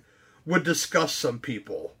frustration would disgust some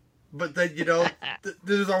people. But then,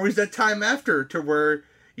 there's always that time after to where,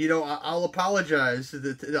 I'll apologize.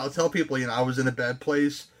 I'll tell people, I was in a bad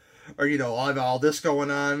place. Or, I have all this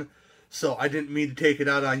going on. So I didn't mean to take it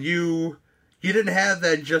out on you. You didn't have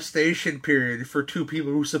that gestation period for two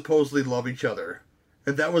people who supposedly love each other.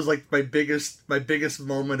 And that was like my biggest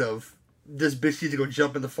moment of this bitch needs to go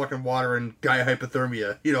jump in the fucking water and die of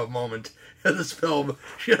hypothermia, moment in this film.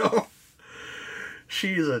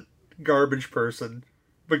 She's a garbage person.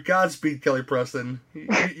 But Godspeed, Kelly Preston.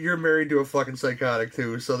 You're married to a fucking psychotic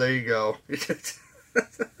too, so there you go.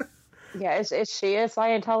 Yeah, is she a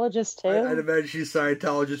Scientologist too? I'd imagine she's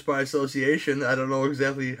Scientologist by association. I don't know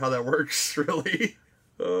exactly how that works, really.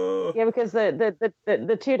 Yeah, because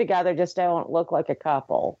the two together just don't look like a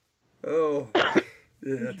couple. Oh,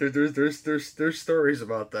 yeah. There's stories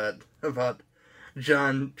about that, about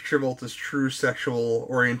John Travolta's true sexual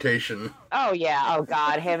orientation. Oh yeah. Oh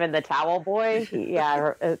God, him and the towel boy.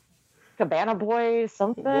 Yeah, Cabana boy,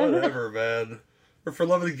 something. Whatever, man. For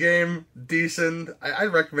Love of the Game, decent. I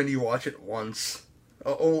recommend you watch it once.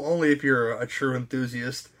 Only if you're a true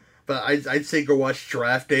enthusiast. But I'd say go watch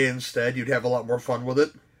Draft Day instead. You'd have a lot more fun with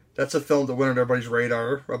it. That's a film that went on everybody's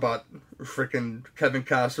radar about freaking Kevin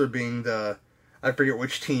Costner being I forget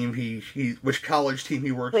which team which college team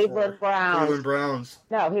he worked Cleveland for. Browns. Cleveland Browns.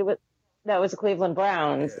 No, it was the Cleveland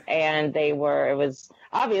Browns, and it was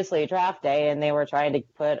obviously draft day, and they were trying to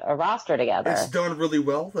put a roster together. It's done really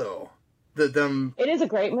well, though. It is a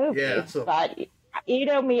great movie, but you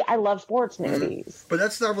know me, I love sports movies. But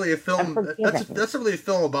that's not really a film. That's not really a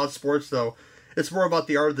film about sports, though. It's more about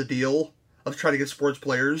the art of the deal of trying to get sports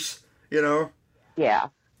players, you know? Yeah.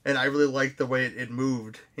 And I really liked the way it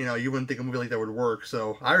moved. You know, you wouldn't think a movie like that would work.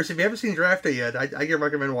 So, Iris, if you haven't seen Draft Day yet, I can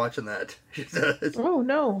recommend watching that. Oh,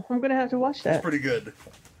 no. I'm going to have to watch that. It's pretty good.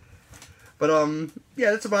 But, yeah,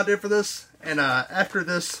 that's about it for this. And after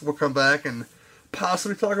this, we'll come back and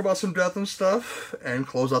possibly talk about some death and stuff and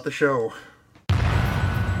close out the show.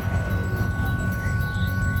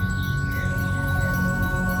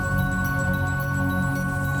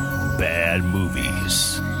 Bad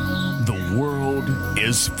movies. The world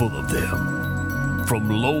is full of them. From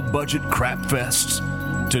low-budget crap fests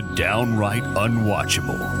to downright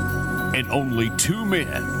unwatchable. And only 2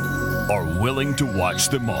 men are willing to watch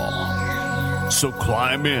them all. So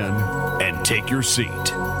climb in and take your seat.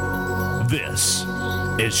 This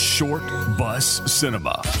is Short Bus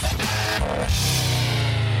Cinema.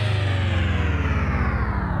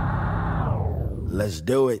 Let's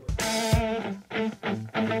do it.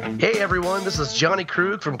 Hey everyone, this is Johnny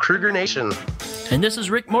Krug from Kruger Nation. And this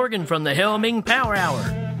is Rick Morgan from the Helming Power Hour.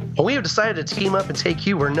 And we have decided to team up and take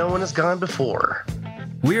you where no one has gone before.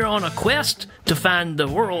 We're on a quest to find the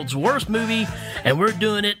world's worst movie, and we're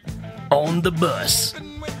doing it on the bus.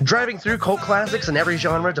 Driving through cult classics in every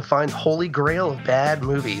genre to find holy grail of bad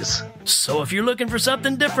movies. So if you're looking for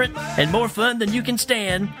something different and more fun than you can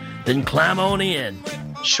stand, then climb on in.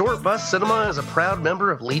 Short Bus Cinema is a proud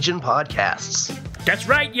member of Legion Podcasts. That's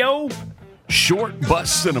right, yo! Short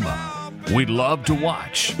Bus Cinema. We love to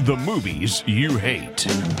watch the movies you hate.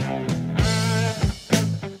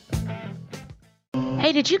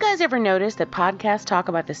 Hey, did you guys ever notice that podcasts talk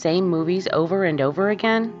about the same movies over and over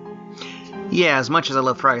again? Yeah, as much as I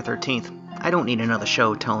love Friday the 13th, I don't need another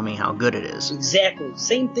show telling me how good it is. Exactly.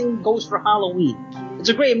 Same thing goes for Halloween. It's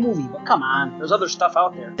a great movie, but come on, there's other stuff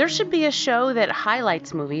out there. There should be a show that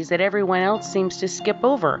highlights movies that everyone else seems to skip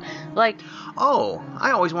over. Like, oh, I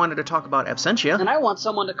always wanted to talk about Absentia. And I want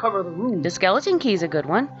someone to cover the room. The Skeleton Key's a good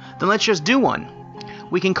one. Then let's just do one.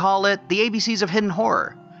 We can call it The ABCs of Hidden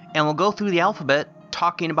Horror, and we'll go through the alphabet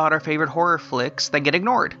talking about our favorite horror flicks that get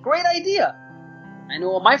ignored. Great idea! I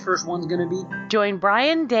know what my first one's gonna be. Join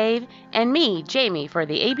Brian, Dave, and me, Jamie, for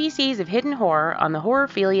the ABCs of Hidden Horror on the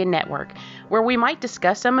Horrorphilia Network, where we might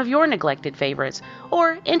discuss some of your neglected favorites,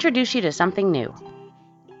 or introduce you to something new.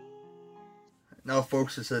 Now,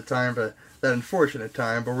 folks, it's that time, that unfortunate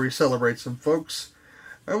time, where we celebrate some folks,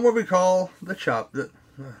 and what we call the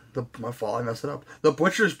my fault, I messed it up. The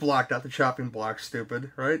butcher's block, not the chopping block,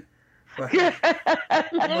 stupid, right? I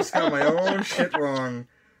almost got my own shit wrong.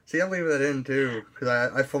 See, I'm leaving that in, too, because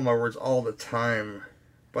I film my words all the time.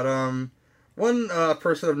 But, one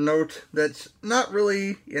person of note that's not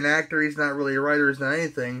really an actor, he's not really a writer, he's not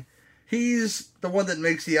anything. He's the one that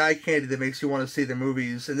makes the eye candy that makes you want to see the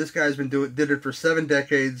movies. And this guy's did it for 7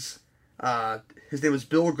 decades. His name was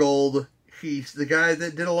Bill Gold. He's the guy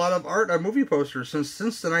that did a lot of art on movie posters since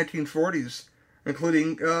the 1940s,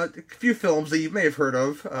 including a few films that you may have heard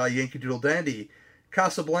of. Yankee Doodle Dandy,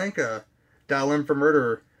 Casablanca, Dial M for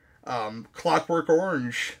Murder, Clockwork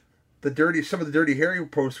Orange, some of the Dirty Harry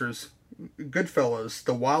posters, Goodfellas,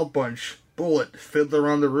 The Wild Bunch, Bullet, Fiddler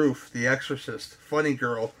on the Roof, The Exorcist, Funny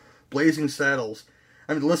Girl, Blazing Saddles.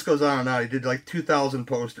 I mean, the list goes on and on. He did like 2,000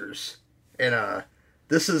 posters, and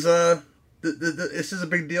this is a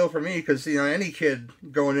big deal for me because any kid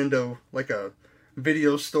going into like a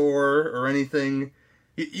video store or anything,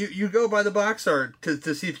 you go by the box art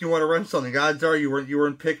to see if you want to rent something. Odds are you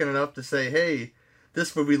weren't picking it up to say, hey,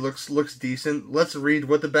 this movie looks decent. Let's read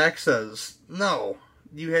what the back says. No,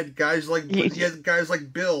 you had guys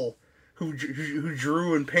like Bill who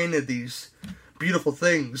drew and painted these beautiful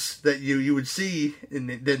things that you would see and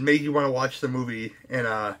that made you want to watch the movie. And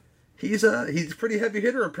he's a pretty heavy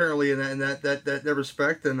hitter apparently in that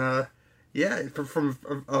respect. And yeah, from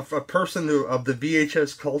a person of the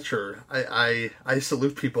VHS culture, I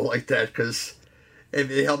salute people like that because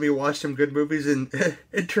it helped me watch some good movies, and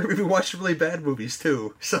it turned me to watch some really bad movies,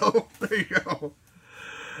 too. So, there you go.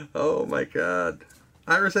 Oh, my God.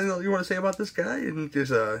 Iris, anything you want to say about this guy? And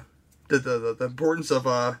just the importance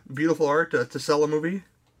of beautiful art to sell a movie?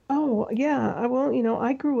 Oh, yeah. Well,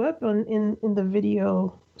 I grew up in the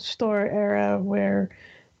video store era where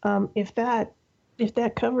if that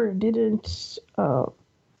cover didn't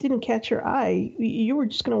didn't catch your eye, you were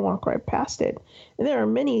just going to walk right past it. And there are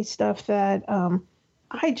many stuff that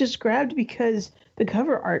I just grabbed because the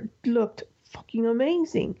cover art looked fucking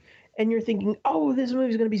amazing. And you're thinking, oh, this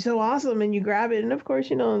movie's going to be so awesome. And you grab it. And of course,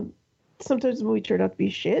 sometimes the movie turned out to be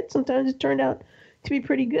shit. Sometimes it turned out to be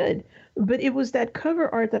pretty good. But it was that cover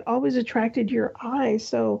art that always attracted your eye.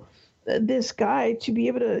 So this guy, to be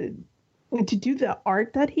able to do the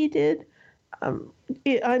art that he did,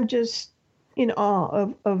 I'm just in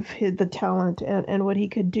awe of the talent and what he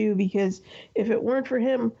could do, because if it weren't for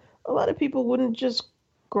him, a lot of people wouldn't just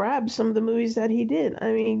grab some of the movies that he did.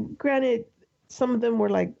 I mean, granted, some of them were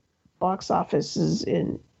like box offices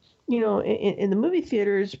in the movie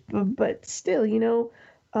theaters, but still,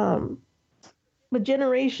 the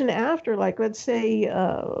generation after, like, let's say,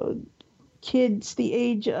 kids the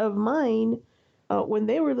age of mine, when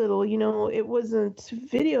they were little, it wasn't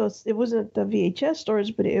videos, it wasn't the VHS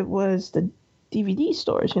stores, but it was the DVD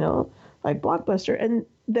stores, like Blockbuster. And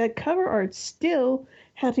the cover art still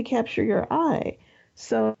had to capture your eye.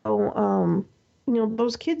 So,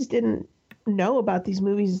 those kids didn't know about these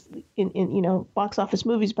movies in box office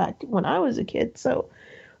movies back when I was a kid. So,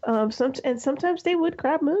 sometimes they would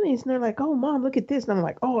grab movies and they're like, oh, Mom, look at this. And I'm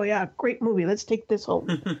like, oh, yeah, great movie. Let's take this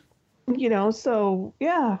home. So,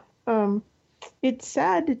 yeah. It's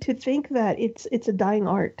sad to think that it's a dying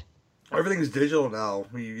art. Everything's digital now.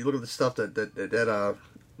 You look at the stuff that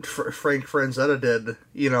Frank Franzetta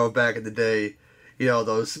did, back in the day.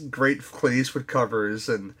 Those great Clint Eastwood covers,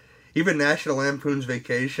 and even National Lampoon's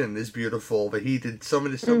Vacation is beautiful. But he did so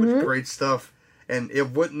much great stuff, and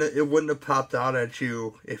it wouldn't have popped out at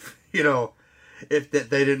you if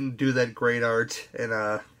they didn't do that great art.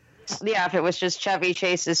 And if it was just Chevy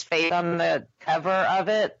Chase's face on the cover of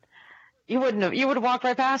it, you would have walked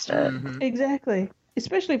right past it. Mm-hmm. Exactly.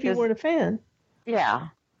 Especially if you weren't a fan. Yeah.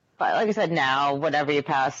 But like I said, now, whenever you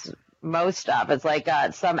pass most stuff, it's like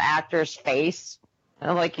some actor's face. And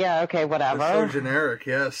I'm like, yeah, okay, whatever. It's so generic,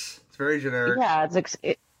 yes. It's very generic. Yeah, it's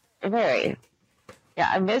very. Yeah,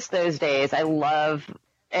 I miss those days. I love,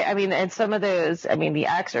 and some of those, The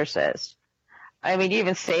Exorcist. You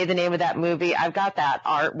even say the name of that movie, I've got that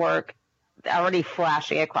artwork already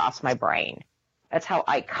flashing across my brain. That's how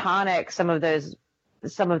iconic some of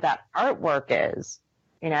that artwork is.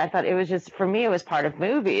 I thought it was just, for me, it was part of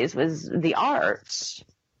movies, was the arts.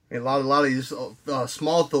 A lot of these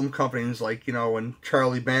small film companies, like, when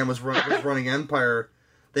Charlie Band was running Empire,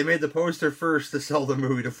 they made the poster first to sell the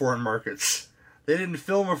movie to foreign markets. They didn't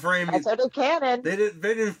film a frame. That's how they canon. They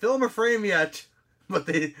didn't film a frame yet, but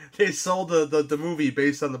they sold the movie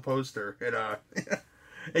based on the poster.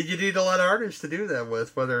 And you need a lot of artists to do that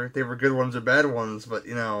with, whether they were good ones or bad ones. But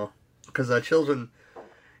because children,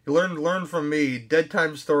 you learn from me. Dead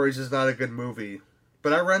Time Stories is not a good movie,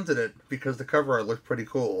 but I rented it because the cover art looked pretty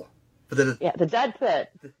cool. But then The Dead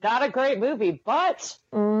Pit, not a great movie, but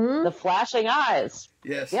the flashing eyes.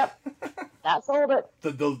 Yes. Yep. That sold it.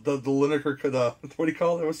 The lenticular, what do you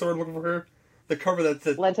call it? What's the word I'm looking for here? The cover that's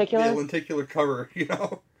lenticular. The lenticular cover.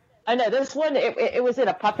 I know this one. It was in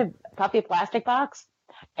a puffy plastic box.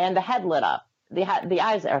 And the head lit up. The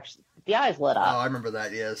eyes lit up. Oh, I remember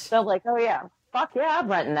that, yes. So I'm like, oh yeah, fuck yeah, I'm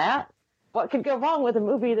renting that. What could go wrong with a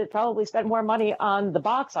movie that probably spent more money on the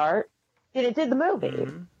box art than it did the movie?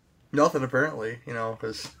 Mm-hmm. Nothing, apparently,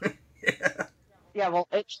 because... yeah. Yeah, well,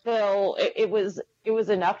 it was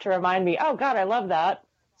enough to remind me, oh god, I love that.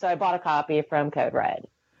 So I bought a copy from Code Red.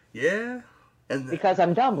 Yeah. Because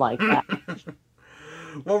I'm dumb like that.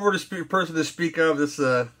 One more person to speak of, this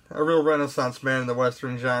a real renaissance man in the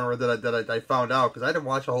Western genre that I found out, because I didn't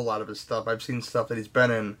watch a whole lot of his stuff. I've seen stuff that he's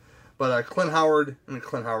been in. But Clint Howard.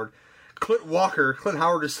 Clint Walker. Clint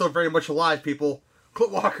Howard is still very much alive, people.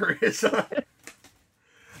 Clint Walker is...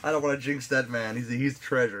 I don't want to jinx that man. He's the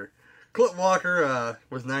treasure. Clint Walker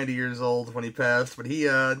was 90 years old when he passed, but he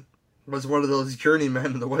was one of those journeymen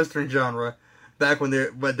in the Western genre. Back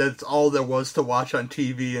but that's all there was to watch on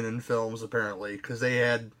TV and in films, apparently, because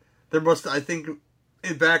back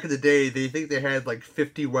in the day, they had like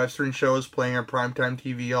 50 Western shows playing on primetime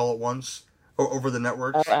TV all at once, over the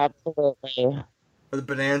networks. Oh, absolutely. The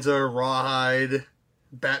Bonanza, Rawhide,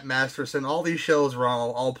 Bat Masterson, all these shows were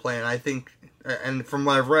all playing. I think, and from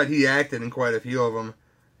what I've read, he acted in quite a few of them,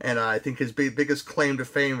 and I think his biggest claim to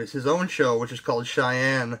fame is his own show, which is called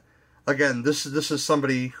Cheyenne. Again, this is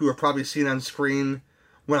somebody who I've probably seen on screen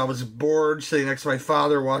when I was bored sitting next to my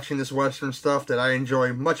father watching this Western stuff that I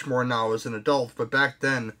enjoy much more now as an adult. But back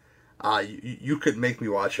then, you couldn't make me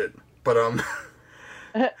watch it. But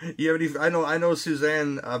you have any? I know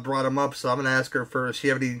Suzanne brought him up, so I'm gonna ask her first. Do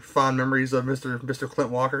you have any fond memories of Mr. Clint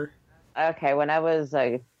Walker? Okay, when I was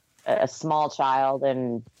a a small child,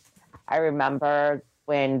 and I remember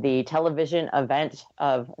when the television event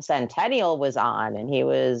of Centennial was on, and he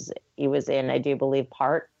was in, I do believe,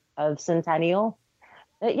 part of Centennial.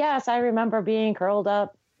 But yes, I remember being curled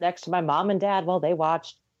up next to my mom and dad while they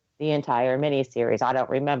watched the entire miniseries. I don't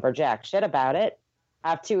remember jack shit about it.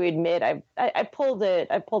 I have to admit, I pulled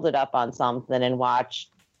it up on something and watched,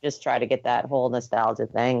 just try to get that whole nostalgia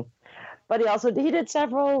thing. But he did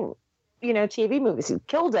several, TV movies.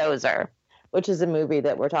 Killdozer, which is a movie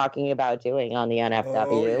that we're talking about doing on the NFW.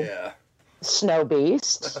 Oh, yeah. Snow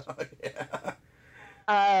Beast. Oh, yeah.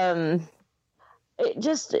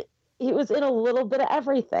 He was in a little bit of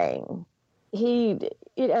everything. I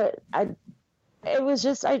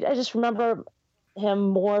just remember him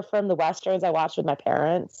more from the Westerns I watched with my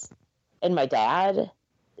parents and my dad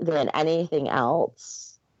than anything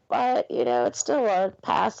else. But, it's still a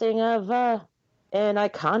passing of an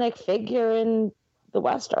iconic figure in the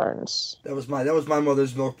Westerns. That was my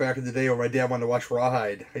mother's milk back in the day when my dad wanted to watch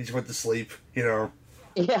Rawhide. I just went to sleep, Yeah.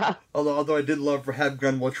 Although I did love Have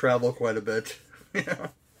Gun Will Travel quite a bit.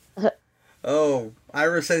 Oh,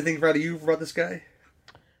 Iris, anything about this guy?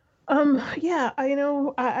 Yeah,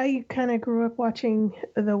 I kind of grew up watching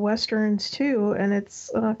the Westerns too, and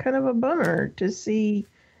it's kind of a bummer to see.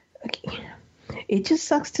 It just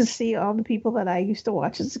sucks to see all the people that I used to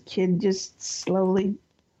watch as a kid just slowly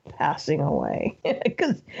passing away.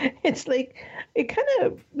 Because it's like, it kind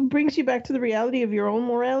of brings you back to the reality of your own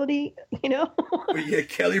morality, But yeah,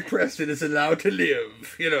 Kelly Preston is allowed to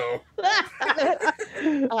live, Oh,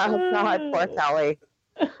 God, poor Kelly.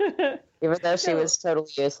 Even though she was totally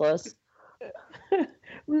useless.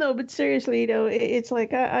 No, but seriously, it's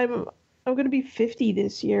like I'm going to be 50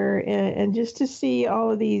 this year, and just to see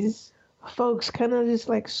all of these folks kind of just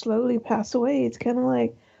like slowly pass away, it's kind of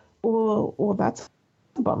like, well, that's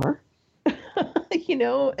a bummer,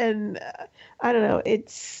 And I don't know.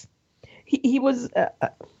 He was a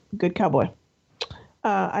good cowboy.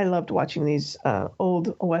 I loved watching these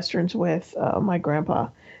old Westerns with my grandpa.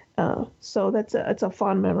 So it's a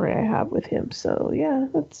fond memory I have with him. So yeah,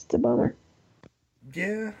 that's a bummer.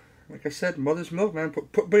 Yeah, like I said, mother's milk, man.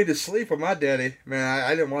 Put me to sleep with my daddy. Man,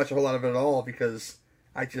 I didn't watch a whole lot of it at all because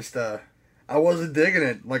I just I wasn't digging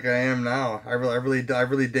it like I am now. I really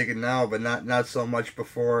dig it now, but not so much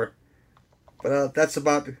before. But that's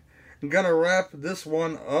about. I'm gonna wrap this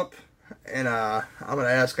one up, and I'm gonna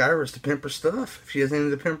ask Iris to pimp her stuff if she has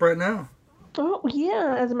anything to pimp right now. Oh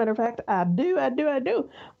yeah, as a matter of fact, I do.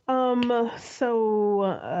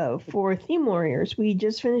 So for Theme Warriors, we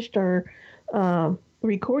just finished our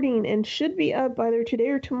recording and should be up either today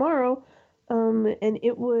or tomorrow. And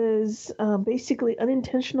it was basically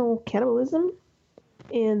unintentional cannibalism.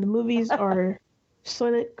 And the movies are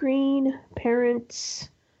Soylent Green, Parents,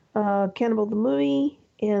 Cannibal the Movie,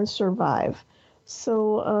 and Survive.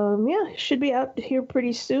 So, yeah, should be out here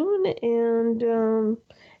pretty soon. And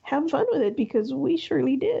have fun with it because we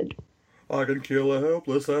surely did. I can kill a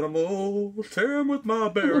helpless animal, tear him with my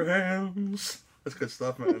bare hands. That's good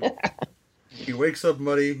stuff, man. He wakes up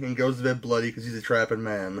muddy and goes to bed bloody because he's a trapping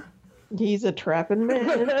man. He's a trapping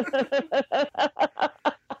man.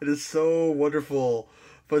 It is so wonderful.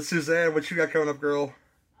 But Suzanne, what you got coming up, girl?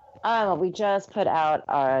 We just put out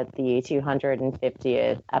the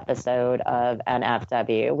 250th episode of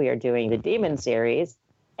NFW. We are doing the Demon series.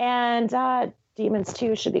 And Demons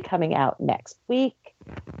 2 should be coming out next week.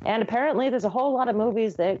 And apparently there's a whole lot of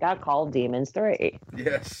movies that got called Demons 3.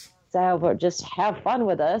 Yes. So we'll just have fun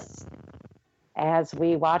with us as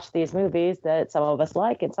we watch these movies that some of us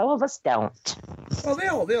like and some of us don't.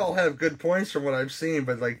 Well, they all have good points from what I've seen,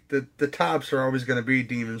 but like the tops are always going to be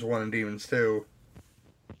Demons 1 and Demons 2.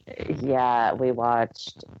 Yeah, we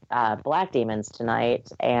watched Black Demons tonight,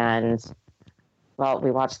 and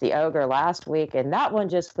we watched The Ogre last week, and that one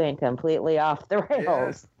just went completely off the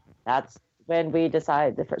rails. Yeah. That's when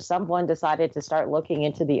someone decided to start looking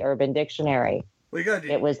into the Urban Dictionary. Well,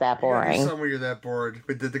 it was that boring. Somewhere you're that bored,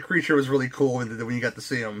 but the creature was really cool when you got to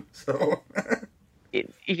see him. So,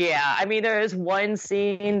 yeah, I mean, there is one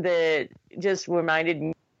scene that just reminded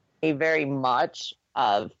me very much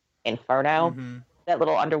of Inferno. Mm-hmm. That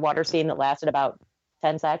little underwater scene that lasted about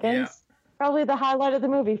 10 seconds. Yeah. Probably the highlight of the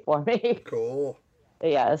movie for me. Cool.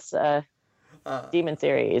 Yes, Demon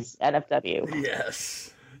series, NFW.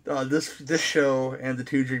 Yes. This show and the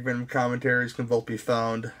Two Drink Venom commentaries can both be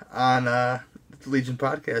found on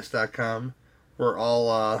LegionPodcast.com,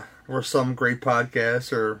 where some great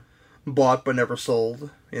podcasts are bought but never sold,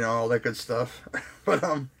 all that good stuff. But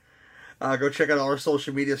go check out all our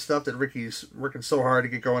social media stuff that Ricky's working so hard to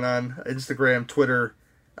get going on. Instagram, Twitter,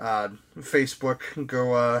 Facebook.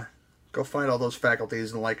 Go go find all those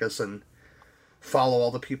faculties and like us and follow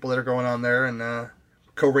all the people that are going on there, and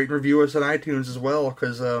co-rate and review us on iTunes as well,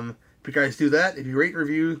 because if you guys do that, if you rate and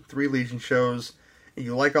review 3 Legion shows, and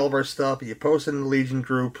you like all of our stuff, and you post it in the Legion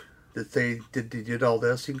group that they did all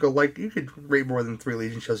this, you could rate more than 3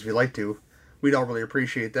 Legion shows if you'd like to. We'd all really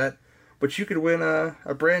appreciate that. But you could win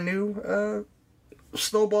a brand new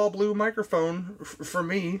Snowball Blue microphone from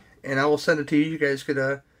me, and I will send it to you. You guys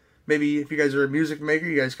could, maybe if you guys are a music maker,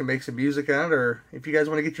 you guys can make some music on it, or if you guys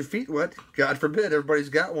want to get your feet wet, God forbid, everybody's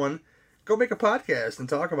got one, go make a podcast and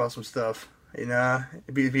talk about some stuff. And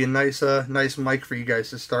it'd be a nice mic for you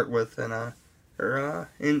guys to start with, and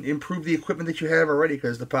improve the equipment that you have already,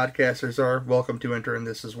 because the podcasters are welcome to enter in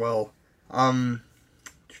this as well.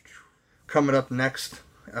 Coming up next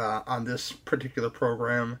on this particular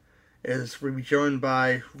program is we'll be joined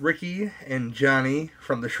by Ricky and Johnny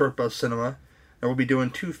from the Short Bus Cinema, and we'll be doing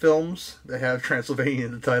 2 films that have Transylvania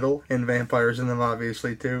in the title, and vampires in them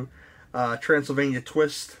obviously too. Transylvania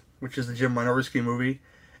Twist, which is the Jim Wynorski movie,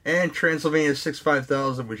 and Transylvania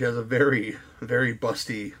 65000, which has a very, very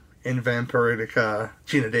busty and vampiric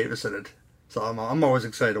Gina Davis in it. So I'm always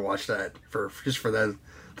excited to watch that for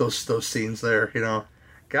those scenes there, you know.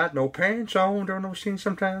 Got no pants on during those scenes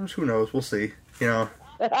sometimes. Who knows? We'll see. You know,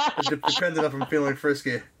 depending if I'm feeling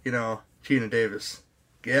frisky, you know, Gina Davis.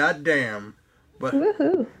 God damn. But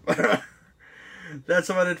that's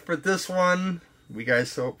about it for this one. We all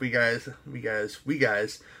hope you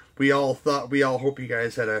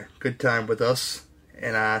guys had a good time with us.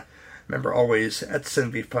 And remember, always at the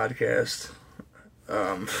Cinbeef Podcast.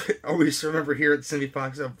 Always remember here at the Cinbeef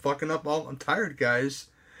Podcast, I'm fucking up all. I'm tired, guys.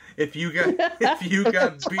 If you got beef,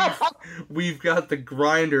 we've got the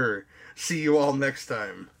grinder. See you all next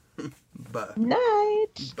time. Bye.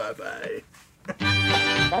 Night. Bye-bye.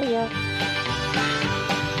 Bye.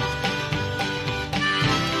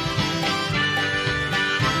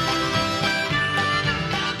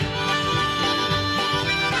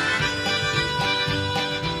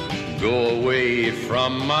 Go away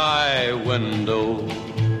from my window,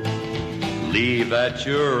 leave at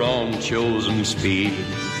your own chosen speed.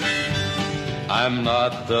 I'm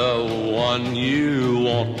not the one you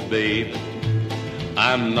want, babe.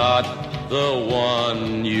 I'm not the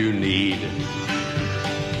one you need.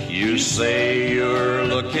 You say you're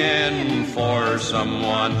looking for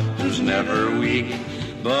someone who's never weak,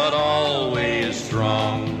 but always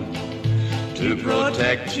strong, to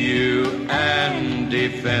protect you and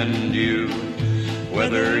defend you,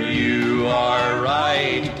 whether you are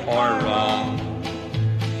right or wrong.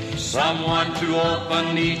 Someone to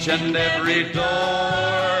open each and every door,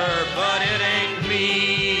 but it ain't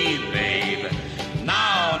me, babe.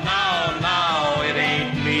 No, it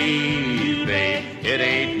ain't me, babe. It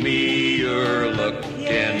ain't me you're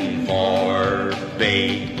looking for,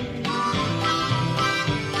 babe.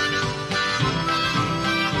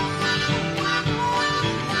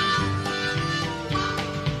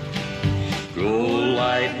 Go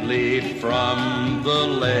lightly from the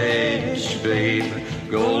ledge, babe.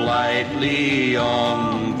 Go lightly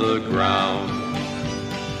on the ground.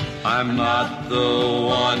 I'm not the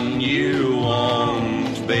one you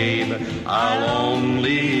want, babe. I'll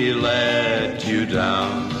only let you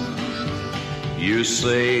down. You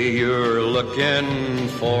say you're looking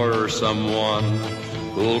for someone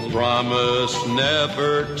who'll promise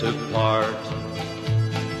never to part,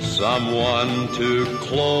 someone to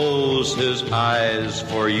close his eyes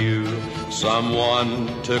for you, someone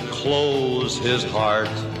to close his heart,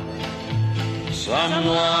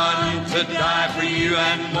 someone to die for you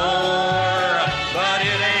and more. But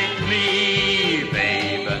it ain't me,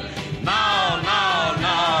 babe. No,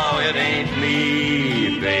 it ain't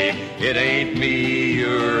me, babe. It ain't me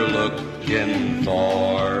you're looking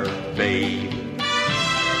for, babe.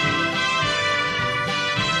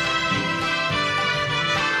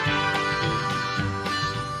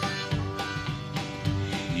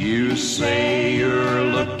 You say you're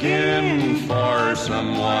looking for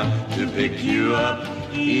someone to pick you up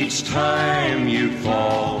each time you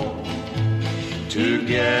fall, to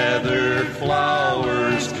gather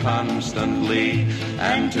flowers constantly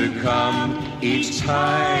and to come each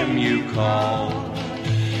time you call,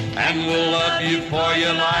 and will love you for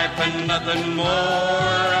your life and nothing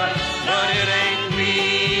more. But it ain't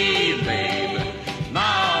me, babe.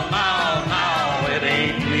 No, it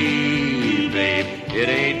ain't me, babe. It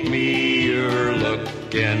ain't me you're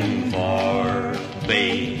looking for,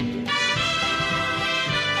 babe.